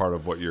that a part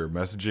of what your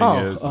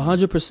messaging is?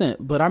 100%.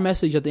 But our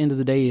message at the end of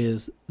the day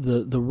is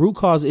the root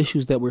cause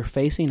issues that we're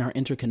facing are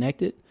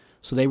interconnected.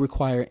 So they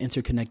require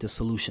interconnected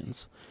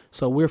solutions.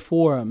 So we're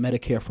for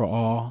Medicare for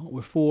all.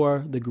 We're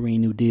for the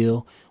Green New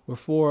Deal. We're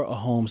for a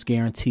homes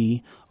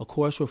guarantee. Of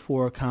course, we're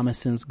for common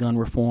sense gun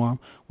reform.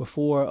 We're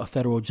for a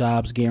federal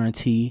jobs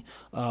guarantee.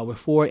 We're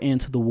for an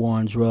end to the war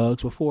on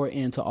drugs. We're for an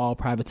end to all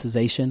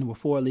privatization. We're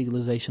for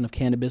legalization of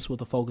cannabis with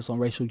a focus on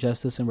racial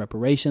justice and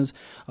reparations.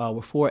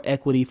 We're for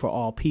equity for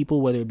all people,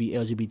 whether it be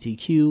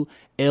LGBTQ,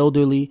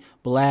 elderly,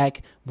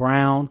 black,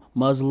 brown,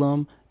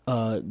 Muslim,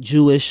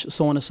 Jewish,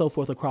 so on and so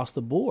forth across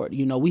the board.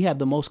 You know, we have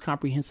the most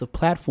comprehensive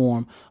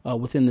platform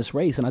within this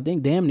race, and I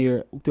think damn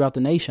near throughout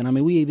the nation. I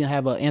mean, we even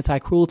have an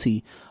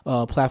anti-cruelty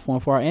platform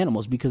for our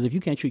animals, because if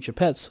you can't treat your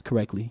pets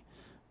correctly,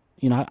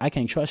 you know, I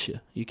can't trust you.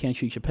 You can't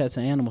treat your pets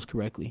and animals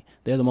correctly.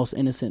 They're the most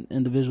innocent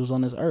individuals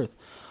on this earth.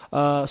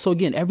 So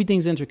again,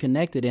 everything's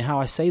interconnected, and how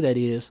I say that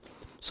is,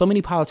 so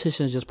many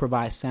politicians just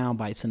provide sound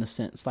bites in a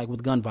sense, like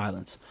with gun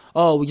violence.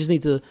 Oh, we just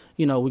need to,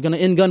 you know, we're going to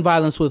end gun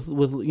violence with,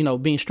 you know,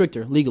 being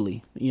stricter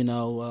legally, you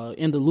know,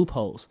 end the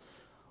loopholes.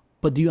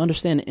 But do you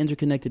understand the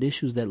interconnected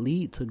issues that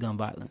lead to gun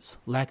violence?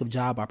 Lack of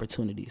job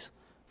opportunities,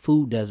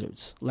 food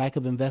deserts, lack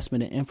of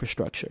investment in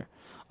infrastructure.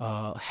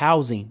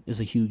 Housing is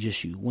a huge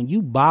issue. When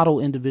you bottle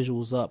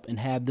individuals up and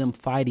have them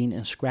fighting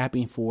and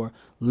scrapping for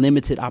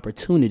limited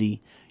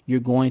opportunity, you're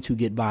going to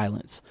get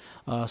violence.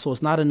 So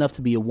it's not enough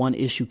to be a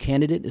one-issue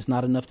candidate. It's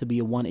not enough to be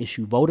a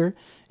one-issue voter.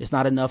 It's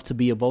not enough to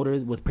be a voter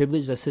with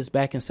privilege that sits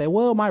back and say,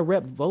 well, my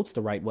rep votes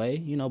the right way,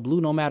 you know,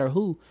 blue no matter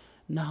who.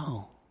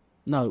 No,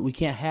 we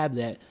can't have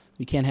that.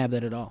 We can't have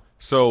that at all.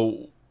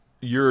 So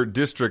your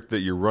district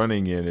that you're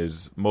running in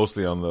is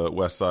mostly on the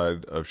west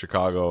side of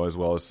Chicago, as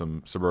well as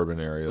some suburban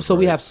areas. So right?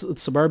 We have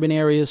suburban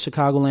areas,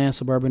 Chicagoland,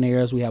 suburban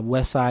areas. We have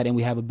west side, and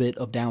we have a bit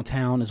of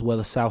downtown as well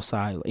as south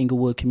side,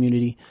 Inglewood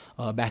community,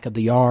 back of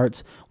the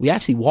yards. We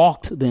actually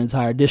walked the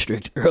entire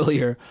district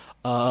earlier.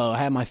 I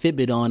had my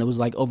Fitbit on. It was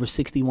like over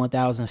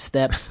 61,000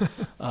 steps.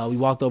 We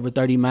walked over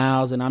 30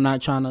 miles, and I'm not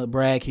trying to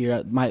brag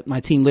here. My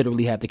team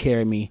literally had to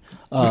carry me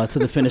to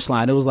the finish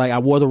line. It was like I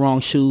wore the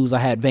wrong shoes. I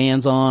had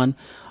Vans on.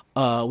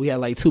 We had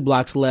like 2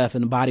 blocks left,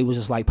 and the body was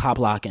just like pop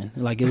locking,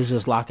 like it was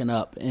just locking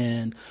up.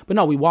 But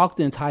no, we walked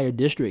the entire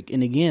district.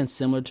 And again,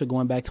 similar to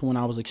going back to when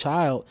I was a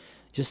child,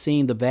 just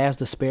seeing the vast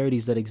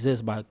disparities that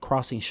exist by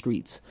crossing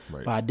streets,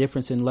 right, by a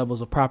difference in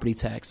levels of property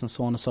tax and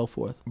so on and so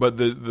forth. But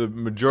the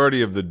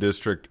majority of the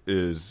district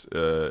is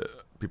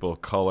people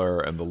of color,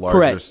 and the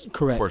largest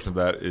portion of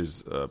that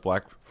is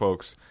black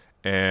folks.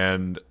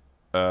 And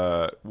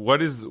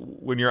what is,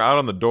 when you're out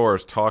on the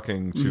doors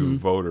talking to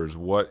voters,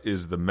 what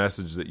is the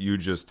message that you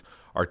just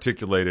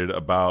articulated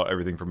about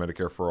everything from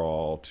Medicare for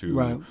all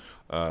to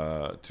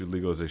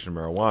legalization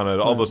of marijuana,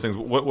 all those things?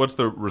 What's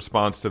the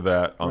response to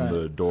that on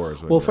the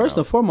doors? Well, first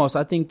and foremost,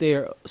 I think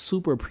they're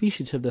super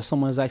appreciative that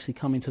someone is actually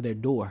coming to their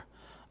door.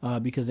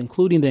 Because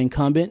including the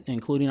incumbent,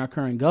 including our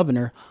current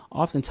governor,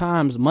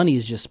 oftentimes money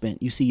is just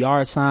spent. You see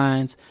yard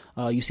signs,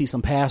 you see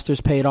some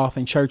pastors paid off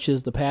in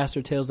churches. The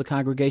pastor tells the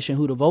congregation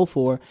who to vote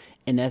for,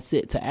 and that's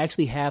it. To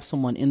actually have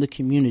someone in the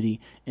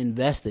community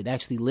invested,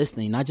 actually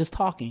listening, not just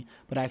talking,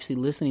 but actually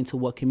listening to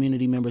what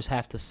community members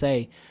have to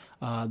say.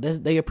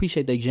 They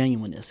appreciate their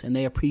genuineness, and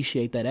they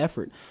appreciate that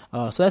effort.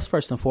 So that's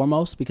first and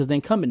foremost, because the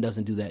incumbent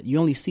doesn't do that. You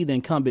only see the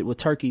incumbent with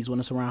turkeys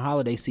when it's around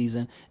holiday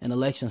season and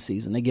election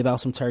season. They give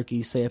out some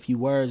turkeys, say a few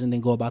words, and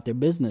then go about their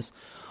business.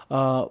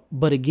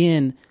 But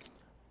again,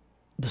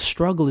 the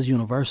struggle is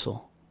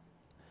universal.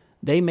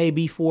 They may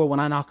be for, when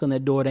I knock on their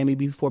door, they may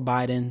be for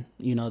Biden,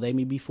 you know, they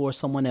may be for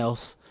someone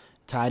else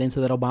tied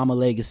into that Obama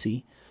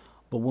legacy.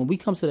 But when we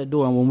come to that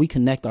door and when we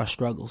connect our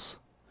struggles,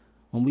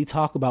 when we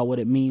talk about what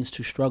it means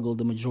to struggle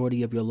the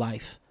majority of your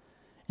life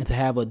and to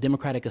have a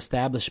Democratic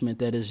establishment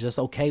that is just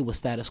okay with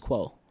status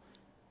quo,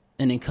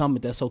 an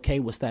incumbent that's okay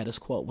with status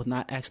quo, with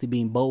not actually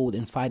being bold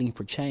and fighting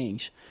for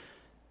change,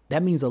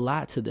 that means a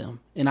lot to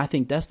them. And I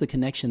think that's the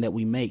connection that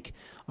we make.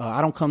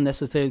 I don't come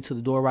necessarily to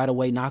the door right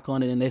away, knock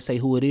on it, and they say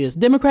who it is.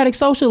 Democratic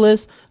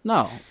Socialist.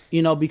 No,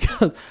 you know,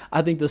 because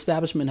I think the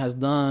establishment has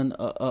done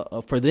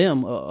for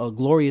them a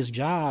glorious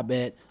job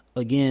at,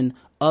 again,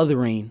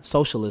 othering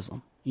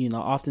socialism. You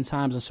know,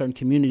 oftentimes in certain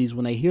communities,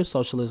 when they hear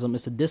socialism,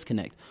 it's a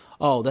disconnect.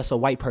 Oh, that's a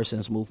white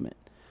person's movement.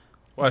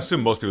 Well, I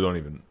assume most people don't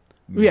even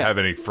have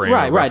any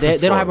framework. Right. They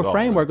don't have a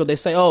framework, or they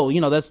say, oh,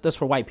 you know, that's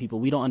for white people.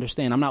 We don't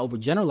understand. I'm not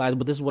overgeneralizing,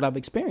 but this is what I've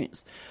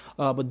experienced.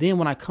 But then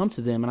when I come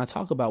to them and I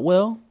talk about,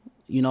 well,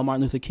 you know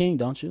Martin Luther King,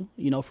 don't you?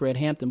 You know Fred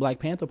Hampton, Black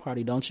Panther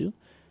Party, don't you?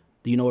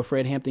 Do you know what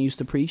Fred Hampton used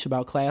to preach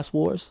about class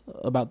wars,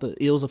 about the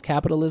ills of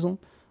capitalism,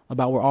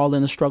 about we're all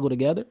in a struggle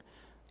together?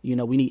 You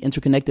know, we need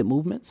interconnected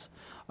movements.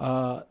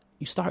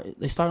 They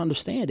start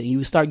understanding.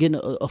 You start getting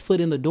a foot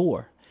in the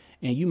door.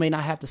 And you may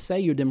not have to say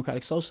you're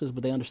Democratic Socialist,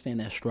 but they understand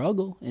that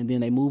struggle. And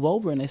then they move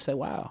over and they say,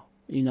 wow,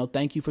 you know,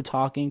 thank you for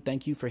talking.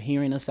 Thank you for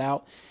hearing us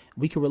out.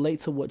 We can relate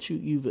to what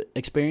you've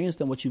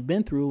experienced and what you've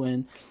been through.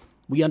 And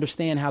we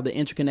understand how the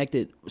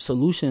interconnected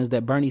solutions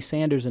that Bernie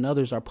Sanders and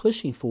others are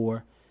pushing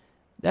for,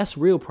 that's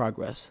real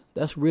progress.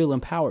 That's real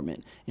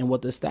empowerment. And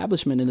what the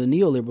establishment and the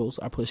neoliberals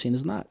are pushing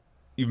is not.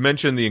 You've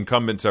mentioned the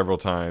incumbent several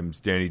times,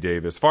 Danny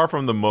Davis, far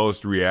from the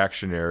most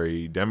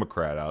reactionary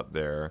Democrat out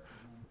there.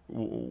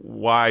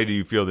 Why do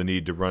you feel the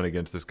need to run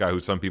against this guy who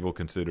some people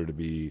consider to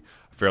be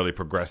a fairly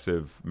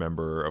progressive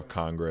member of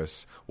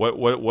Congress? What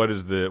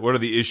are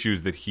the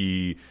issues that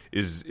he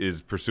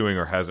is pursuing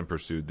or hasn't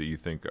pursued that you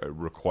think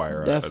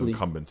require an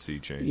incumbency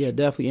change? Yeah,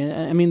 definitely.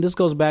 And I mean, this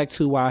goes back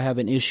to why I have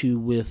an issue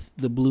with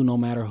the blue no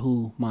matter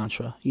who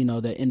mantra,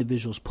 that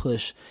individuals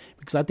push,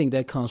 because I think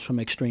that comes from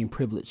extreme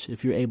privilege.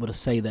 If you're able to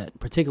say that,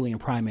 particularly in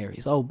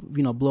primaries, vote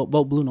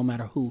blue no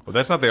matter who. Well,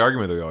 that's not the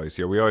argument that we always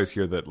hear. We always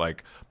hear that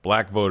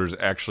black voters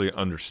actually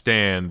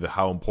understand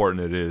how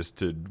important it is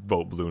to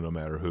vote blue no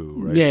matter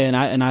who, right?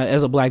 Yeah, and I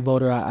as a black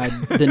voter, I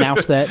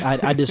denounce that.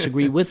 I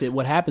disagree with it.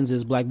 What happens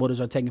is black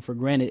voters are taken for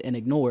granted and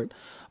ignored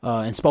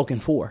and spoken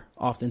for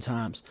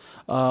oftentimes.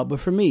 But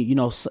for me,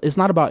 it's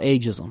not about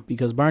ageism,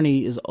 because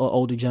Bernie is an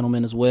older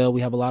gentleman as well.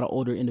 We have a lot of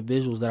older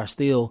individuals that are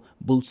still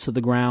boots to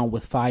the ground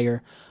with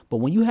fire. But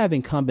when you have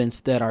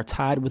incumbents that are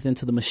tied within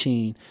to the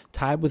machine,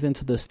 tied within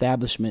to the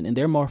establishment, and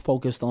they're more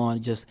focused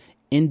on just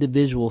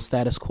individual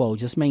status quo,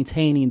 just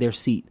maintaining their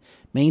seat,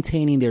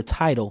 maintaining their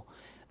title,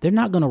 they're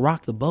not going to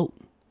rock the boat.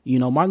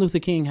 Martin Luther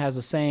King has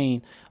a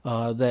saying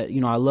that,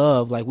 I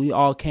love, we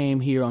all came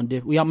here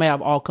we may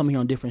have all come here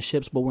on different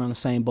ships, but we're on the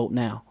same boat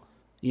now.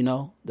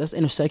 That's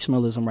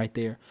intersectionalism right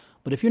there.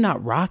 But if you're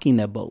not rocking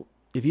that boat,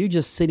 if you're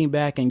just sitting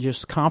back and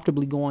just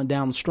comfortably going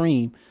down the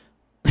stream,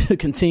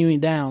 continuing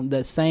down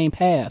that same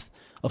path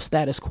of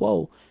status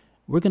quo,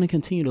 we're going to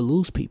continue to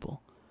lose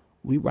people.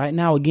 Right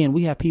now, again,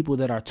 we have people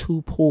that are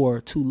too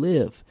poor to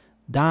live,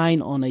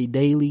 dying on a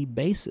daily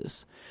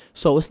basis.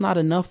 So it's not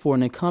enough for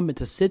an incumbent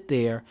to sit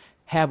there,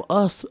 have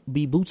us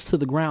be boots to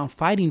the ground,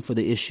 fighting for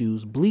the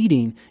issues,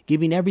 bleeding,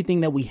 giving everything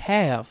that we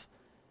have.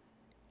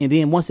 And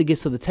then once it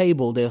gets to the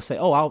table, they'll say,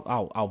 oh,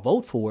 I'll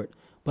vote for it.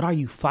 But are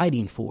you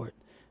fighting for it?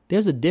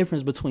 There's a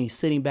difference between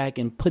sitting back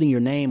and putting your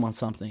name on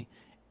something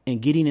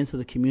and getting into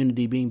the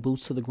community, being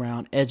boots to the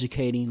ground,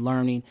 educating,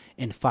 learning,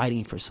 and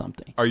fighting for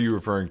something. Are you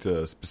referring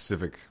to a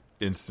specific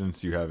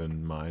instance you have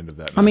in mind of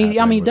that? I mean,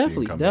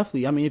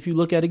 definitely. I mean, if you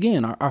look at,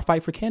 again, our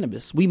fight for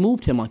cannabis, we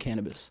moved him on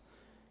cannabis.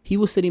 He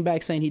was sitting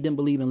back saying he didn't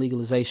believe in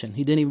legalization.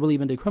 He didn't even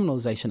believe in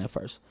decriminalization at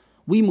first.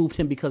 We moved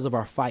him because of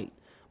our fight.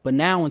 But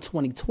now in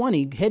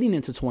 2020, heading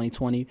into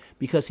 2020,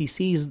 because he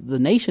sees the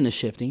nation is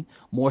shifting,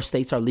 more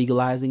states are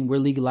legalizing, we're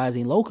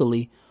legalizing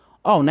locally.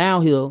 Oh,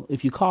 now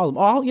if you call him,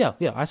 oh, yeah,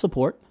 I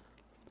support.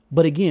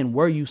 But again,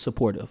 were you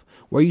supportive?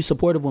 Were you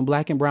supportive when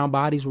black and brown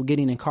bodies were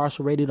getting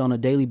incarcerated on a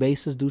daily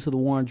basis due to the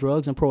war on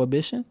drugs and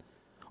prohibition?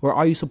 Or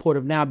are you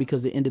supportive now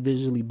because it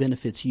individually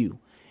benefits you?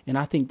 And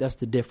I think that's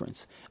the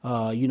difference.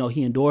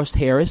 He endorsed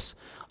Harris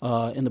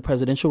in the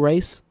presidential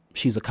race.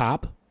 She's a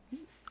cop.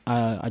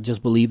 I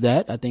just believe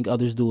that. I think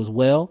others do as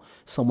well.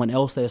 Someone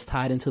else that is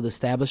tied into the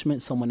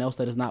establishment, someone else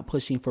that is not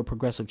pushing for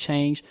progressive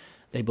change.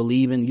 They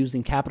believe in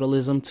using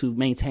capitalism to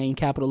maintain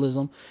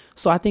capitalism.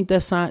 So I think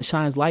that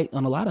shines light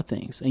on a lot of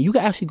things. And you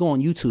can actually go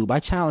on YouTube. I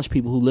challenge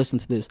people who listen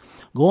to this.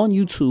 Go on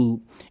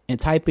YouTube and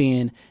type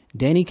in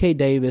Danny K.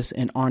 Davis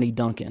and Arne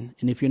Duncan.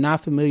 And if you're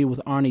not familiar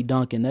with Arne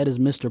Duncan, that is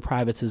Mr.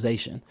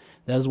 Privatization.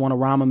 That is one of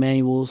Rahm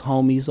Emanuel's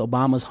homies,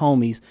 Obama's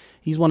homies.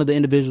 He's one of the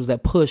individuals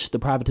that pushed the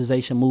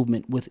privatization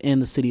movement within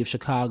the city of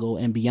Chicago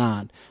and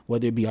beyond,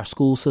 whether it be our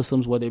school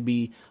systems, whether it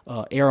be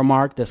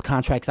Aramark that's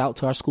contracts out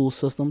to our school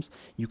systems.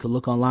 You can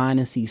look online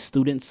and see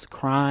students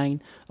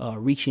crying,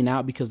 reaching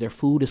out because their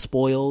food is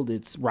spoiled,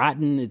 it's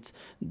rotten, it's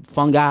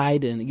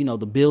fungied, and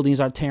the buildings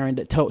are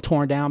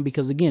torn down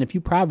because, again, if you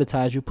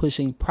privatize, you're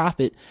pushing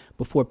profit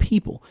before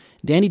people.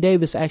 Danny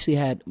Davis actually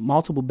had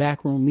multiple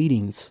backroom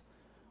meetings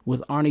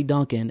with Arne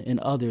Duncan and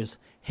others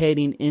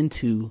heading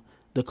into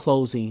the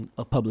closing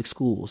of public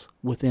schools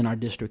within our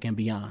district and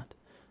beyond,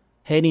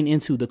 heading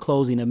into the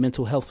closing of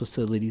mental health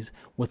facilities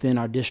within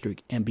our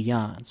district and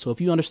beyond. So if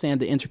you understand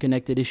the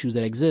interconnected issues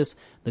that exist,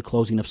 the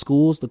closing of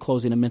schools, the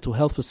closing of mental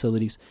health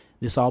facilities,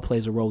 this all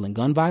plays a role in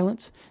gun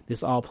violence.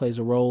 This all plays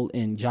a role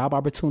in job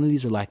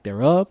opportunities or lack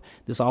thereof.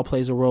 This all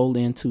plays a role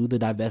into the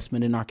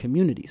divestment in our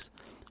communities.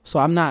 So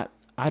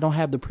I don't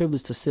have the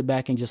privilege to sit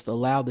back and just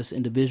allow this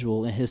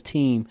individual and his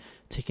team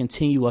to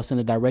continue us in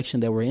the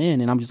direction that we're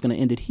in. And I'm just going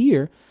to end it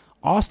here.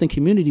 Austin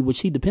community,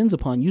 which he depends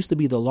upon, used to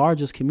be the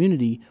largest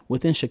community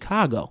within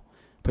Chicago,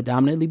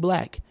 predominantly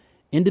black.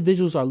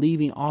 Individuals are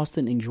leaving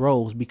Austin in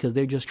droves because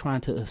they're just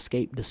trying to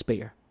escape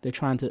despair. They're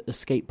trying to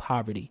escape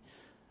poverty.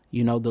 The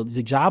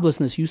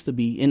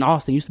joblessness in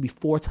Austin used to be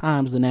 4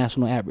 times the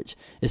national average.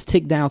 It's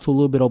ticked down to a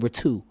little bit over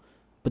 2,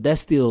 but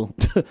that's still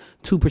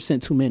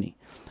 2% too many.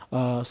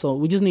 So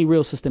we just need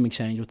real systemic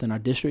change within our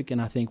district,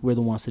 and I think we're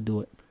the ones to do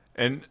it.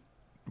 And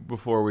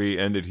before we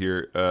end it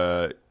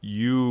here,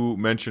 you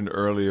mentioned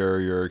earlier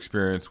your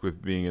experience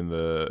with being in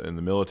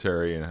the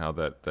military and how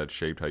that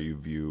shaped how you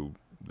view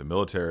the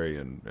military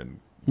and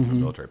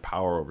military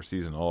power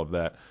overseas and all of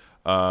that.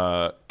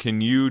 Can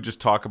you just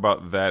talk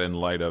about that in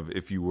light of,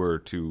 if you were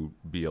to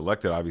be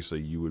elected, obviously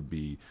you would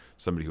be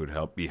somebody who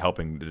would be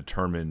helping to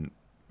determine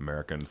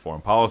American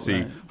foreign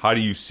policy. Right. How do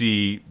you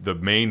see the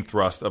main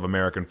thrust of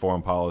American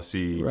foreign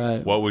policy?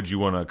 Right. What would you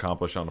want to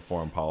accomplish on a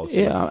foreign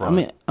policy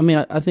front? I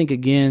mean, I think,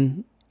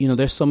 again,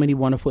 there's so many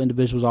wonderful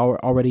individuals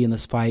already in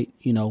this fight.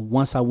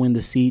 Once I win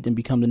the seat and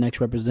become the next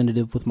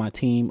representative with my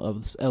team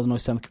of the Illinois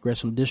 7th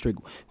Congressional District,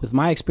 with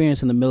my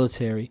experience in the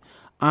military,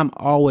 I'm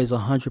always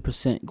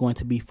 100% going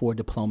to be for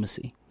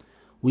diplomacy.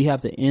 We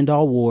have to end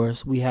all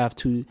wars. We have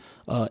to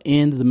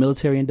end the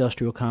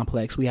military-industrial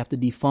complex. We have to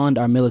defund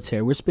our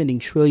military. We're spending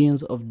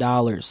trillions of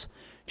dollars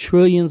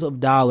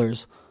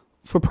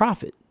for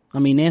profit. I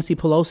mean, Nancy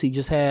Pelosi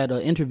just had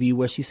an interview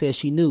where she said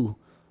she knew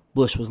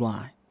Bush was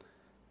lying.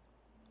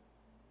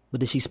 But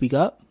did she speak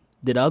up?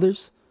 Did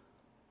others?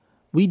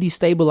 We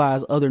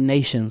destabilize other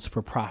nations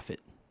for profit,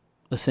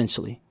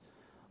 essentially.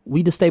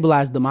 We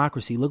destabilize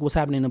democracy. Look what's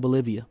happening in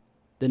Bolivia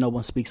that no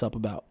one speaks up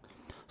about.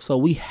 So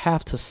we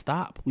have to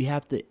stop. We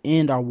have to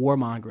end our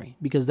warmongering,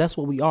 because that's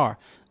what we are.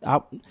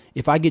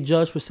 If I get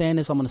judged for saying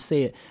this, I'm going to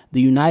say it.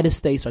 The United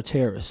States are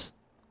terrorists.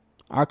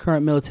 Our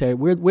current military,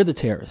 we're the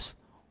terrorists.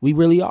 We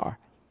really are.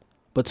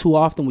 But too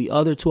often we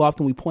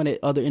point at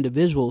other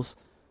individuals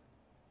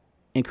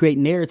and create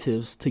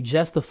narratives to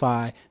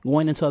justify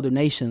going into other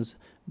nations,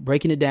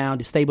 breaking it down,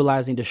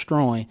 destabilizing,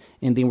 destroying,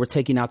 and then we're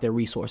taking out their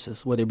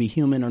resources, whether it be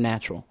human or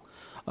natural.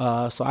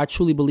 So I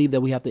truly believe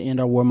that we have to end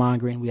our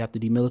warmongering. We have to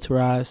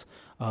demilitarize.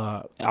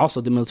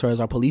 Also demilitarize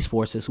our police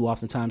forces, who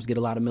oftentimes get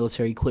a lot of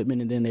military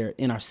equipment, and then they're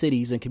in our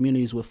cities and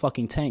communities with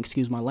fucking tanks,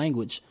 excuse my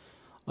language,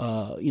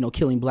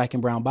 killing black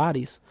and brown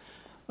bodies.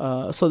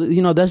 So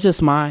that's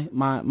just my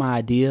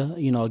idea.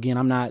 Again,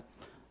 I'm not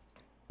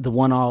the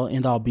one all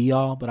end all be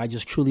all, but I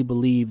just truly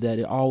believe that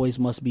it always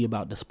must be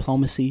about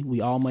diplomacy.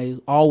 We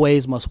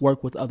always must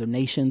work with other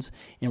nations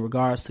in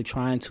regards to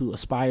trying to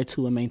aspire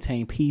to and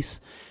maintain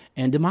peace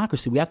and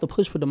democracy. We have to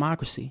push for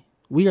democracy.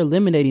 We are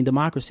eliminating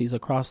democracies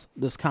across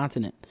this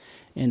continent.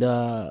 And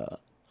I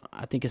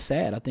think it's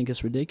sad. I think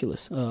it's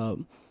ridiculous.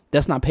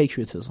 That's not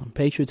patriotism.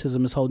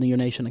 Patriotism is holding your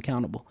nation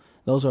accountable.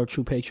 Those are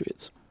true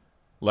patriots.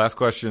 Last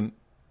question.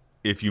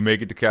 If you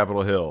make it to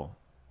Capitol Hill,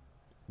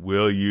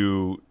 will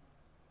you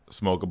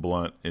smoke a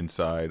blunt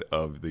inside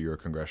of your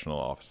congressional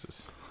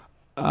offices?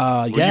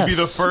 Will yes. you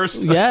be the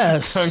first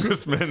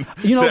congressman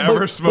to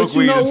ever smoke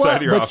weed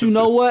inside your offices? But you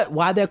know what?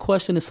 Why that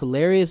question is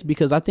hilarious?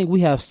 Because I think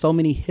we have so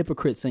many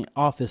hypocrites in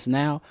office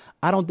now.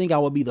 I don't think I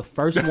would be the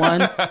first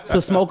one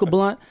to smoke a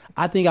blunt.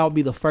 I think I would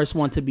be the first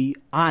one to be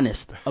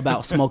honest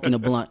about smoking a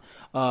blunt.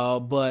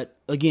 But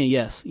again,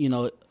 yes,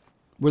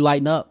 we're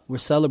lighting up, we're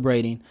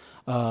celebrating,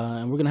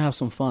 and we're going to have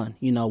some fun,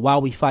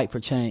 while we fight for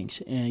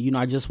change. And,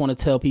 I just want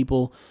to tell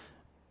people,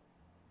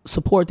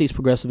 support these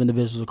progressive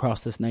individuals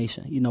across this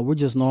nation. We're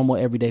just normal,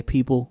 everyday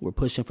people. We're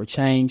pushing for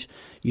change.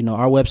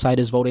 Our website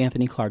is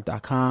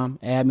voteanthonyclark.com.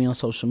 Add me on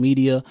social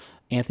media,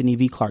 Anthony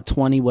V. Clark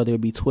 20, whether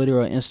it be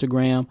Twitter or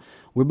Instagram.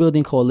 We're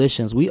building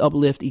coalitions. We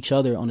uplift each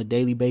other on a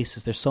daily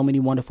basis. There's so many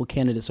wonderful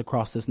candidates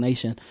across this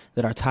nation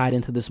that are tied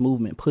into this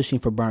movement, pushing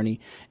for Bernie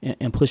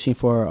and pushing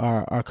for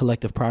our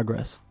collective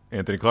progress.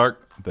 Anthony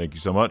Clark, thank you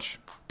so much.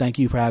 Thank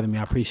you for having me.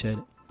 I appreciate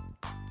it.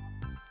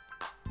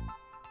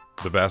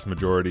 The Vast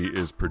Majority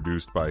is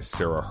produced by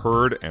Sarah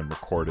Hurd and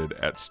recorded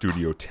at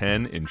Studio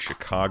 10 in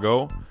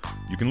Chicago.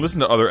 You can listen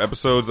to other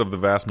episodes of The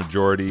Vast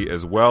Majority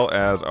as well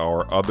as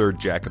our other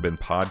Jacobin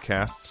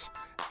podcasts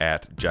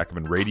at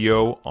Jacobin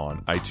Radio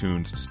on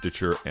iTunes,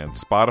 Stitcher, and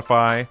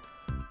Spotify.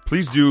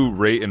 Please do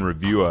rate and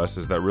review us,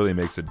 as that really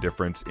makes a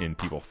difference in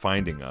people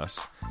finding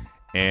us.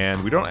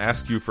 And we don't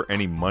ask you for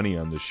any money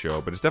on this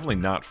show, but it's definitely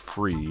not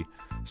free.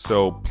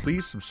 So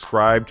please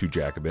subscribe to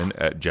Jacobin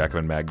at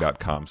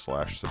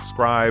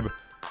jacobinmag.com/subscribe.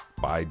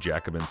 Buy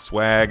Jacobin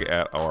swag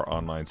at our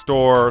online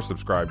store,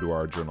 subscribe to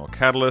our Journal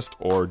Catalyst,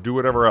 or do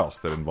whatever else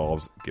that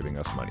involves giving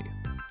us money.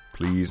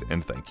 Please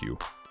and thank you.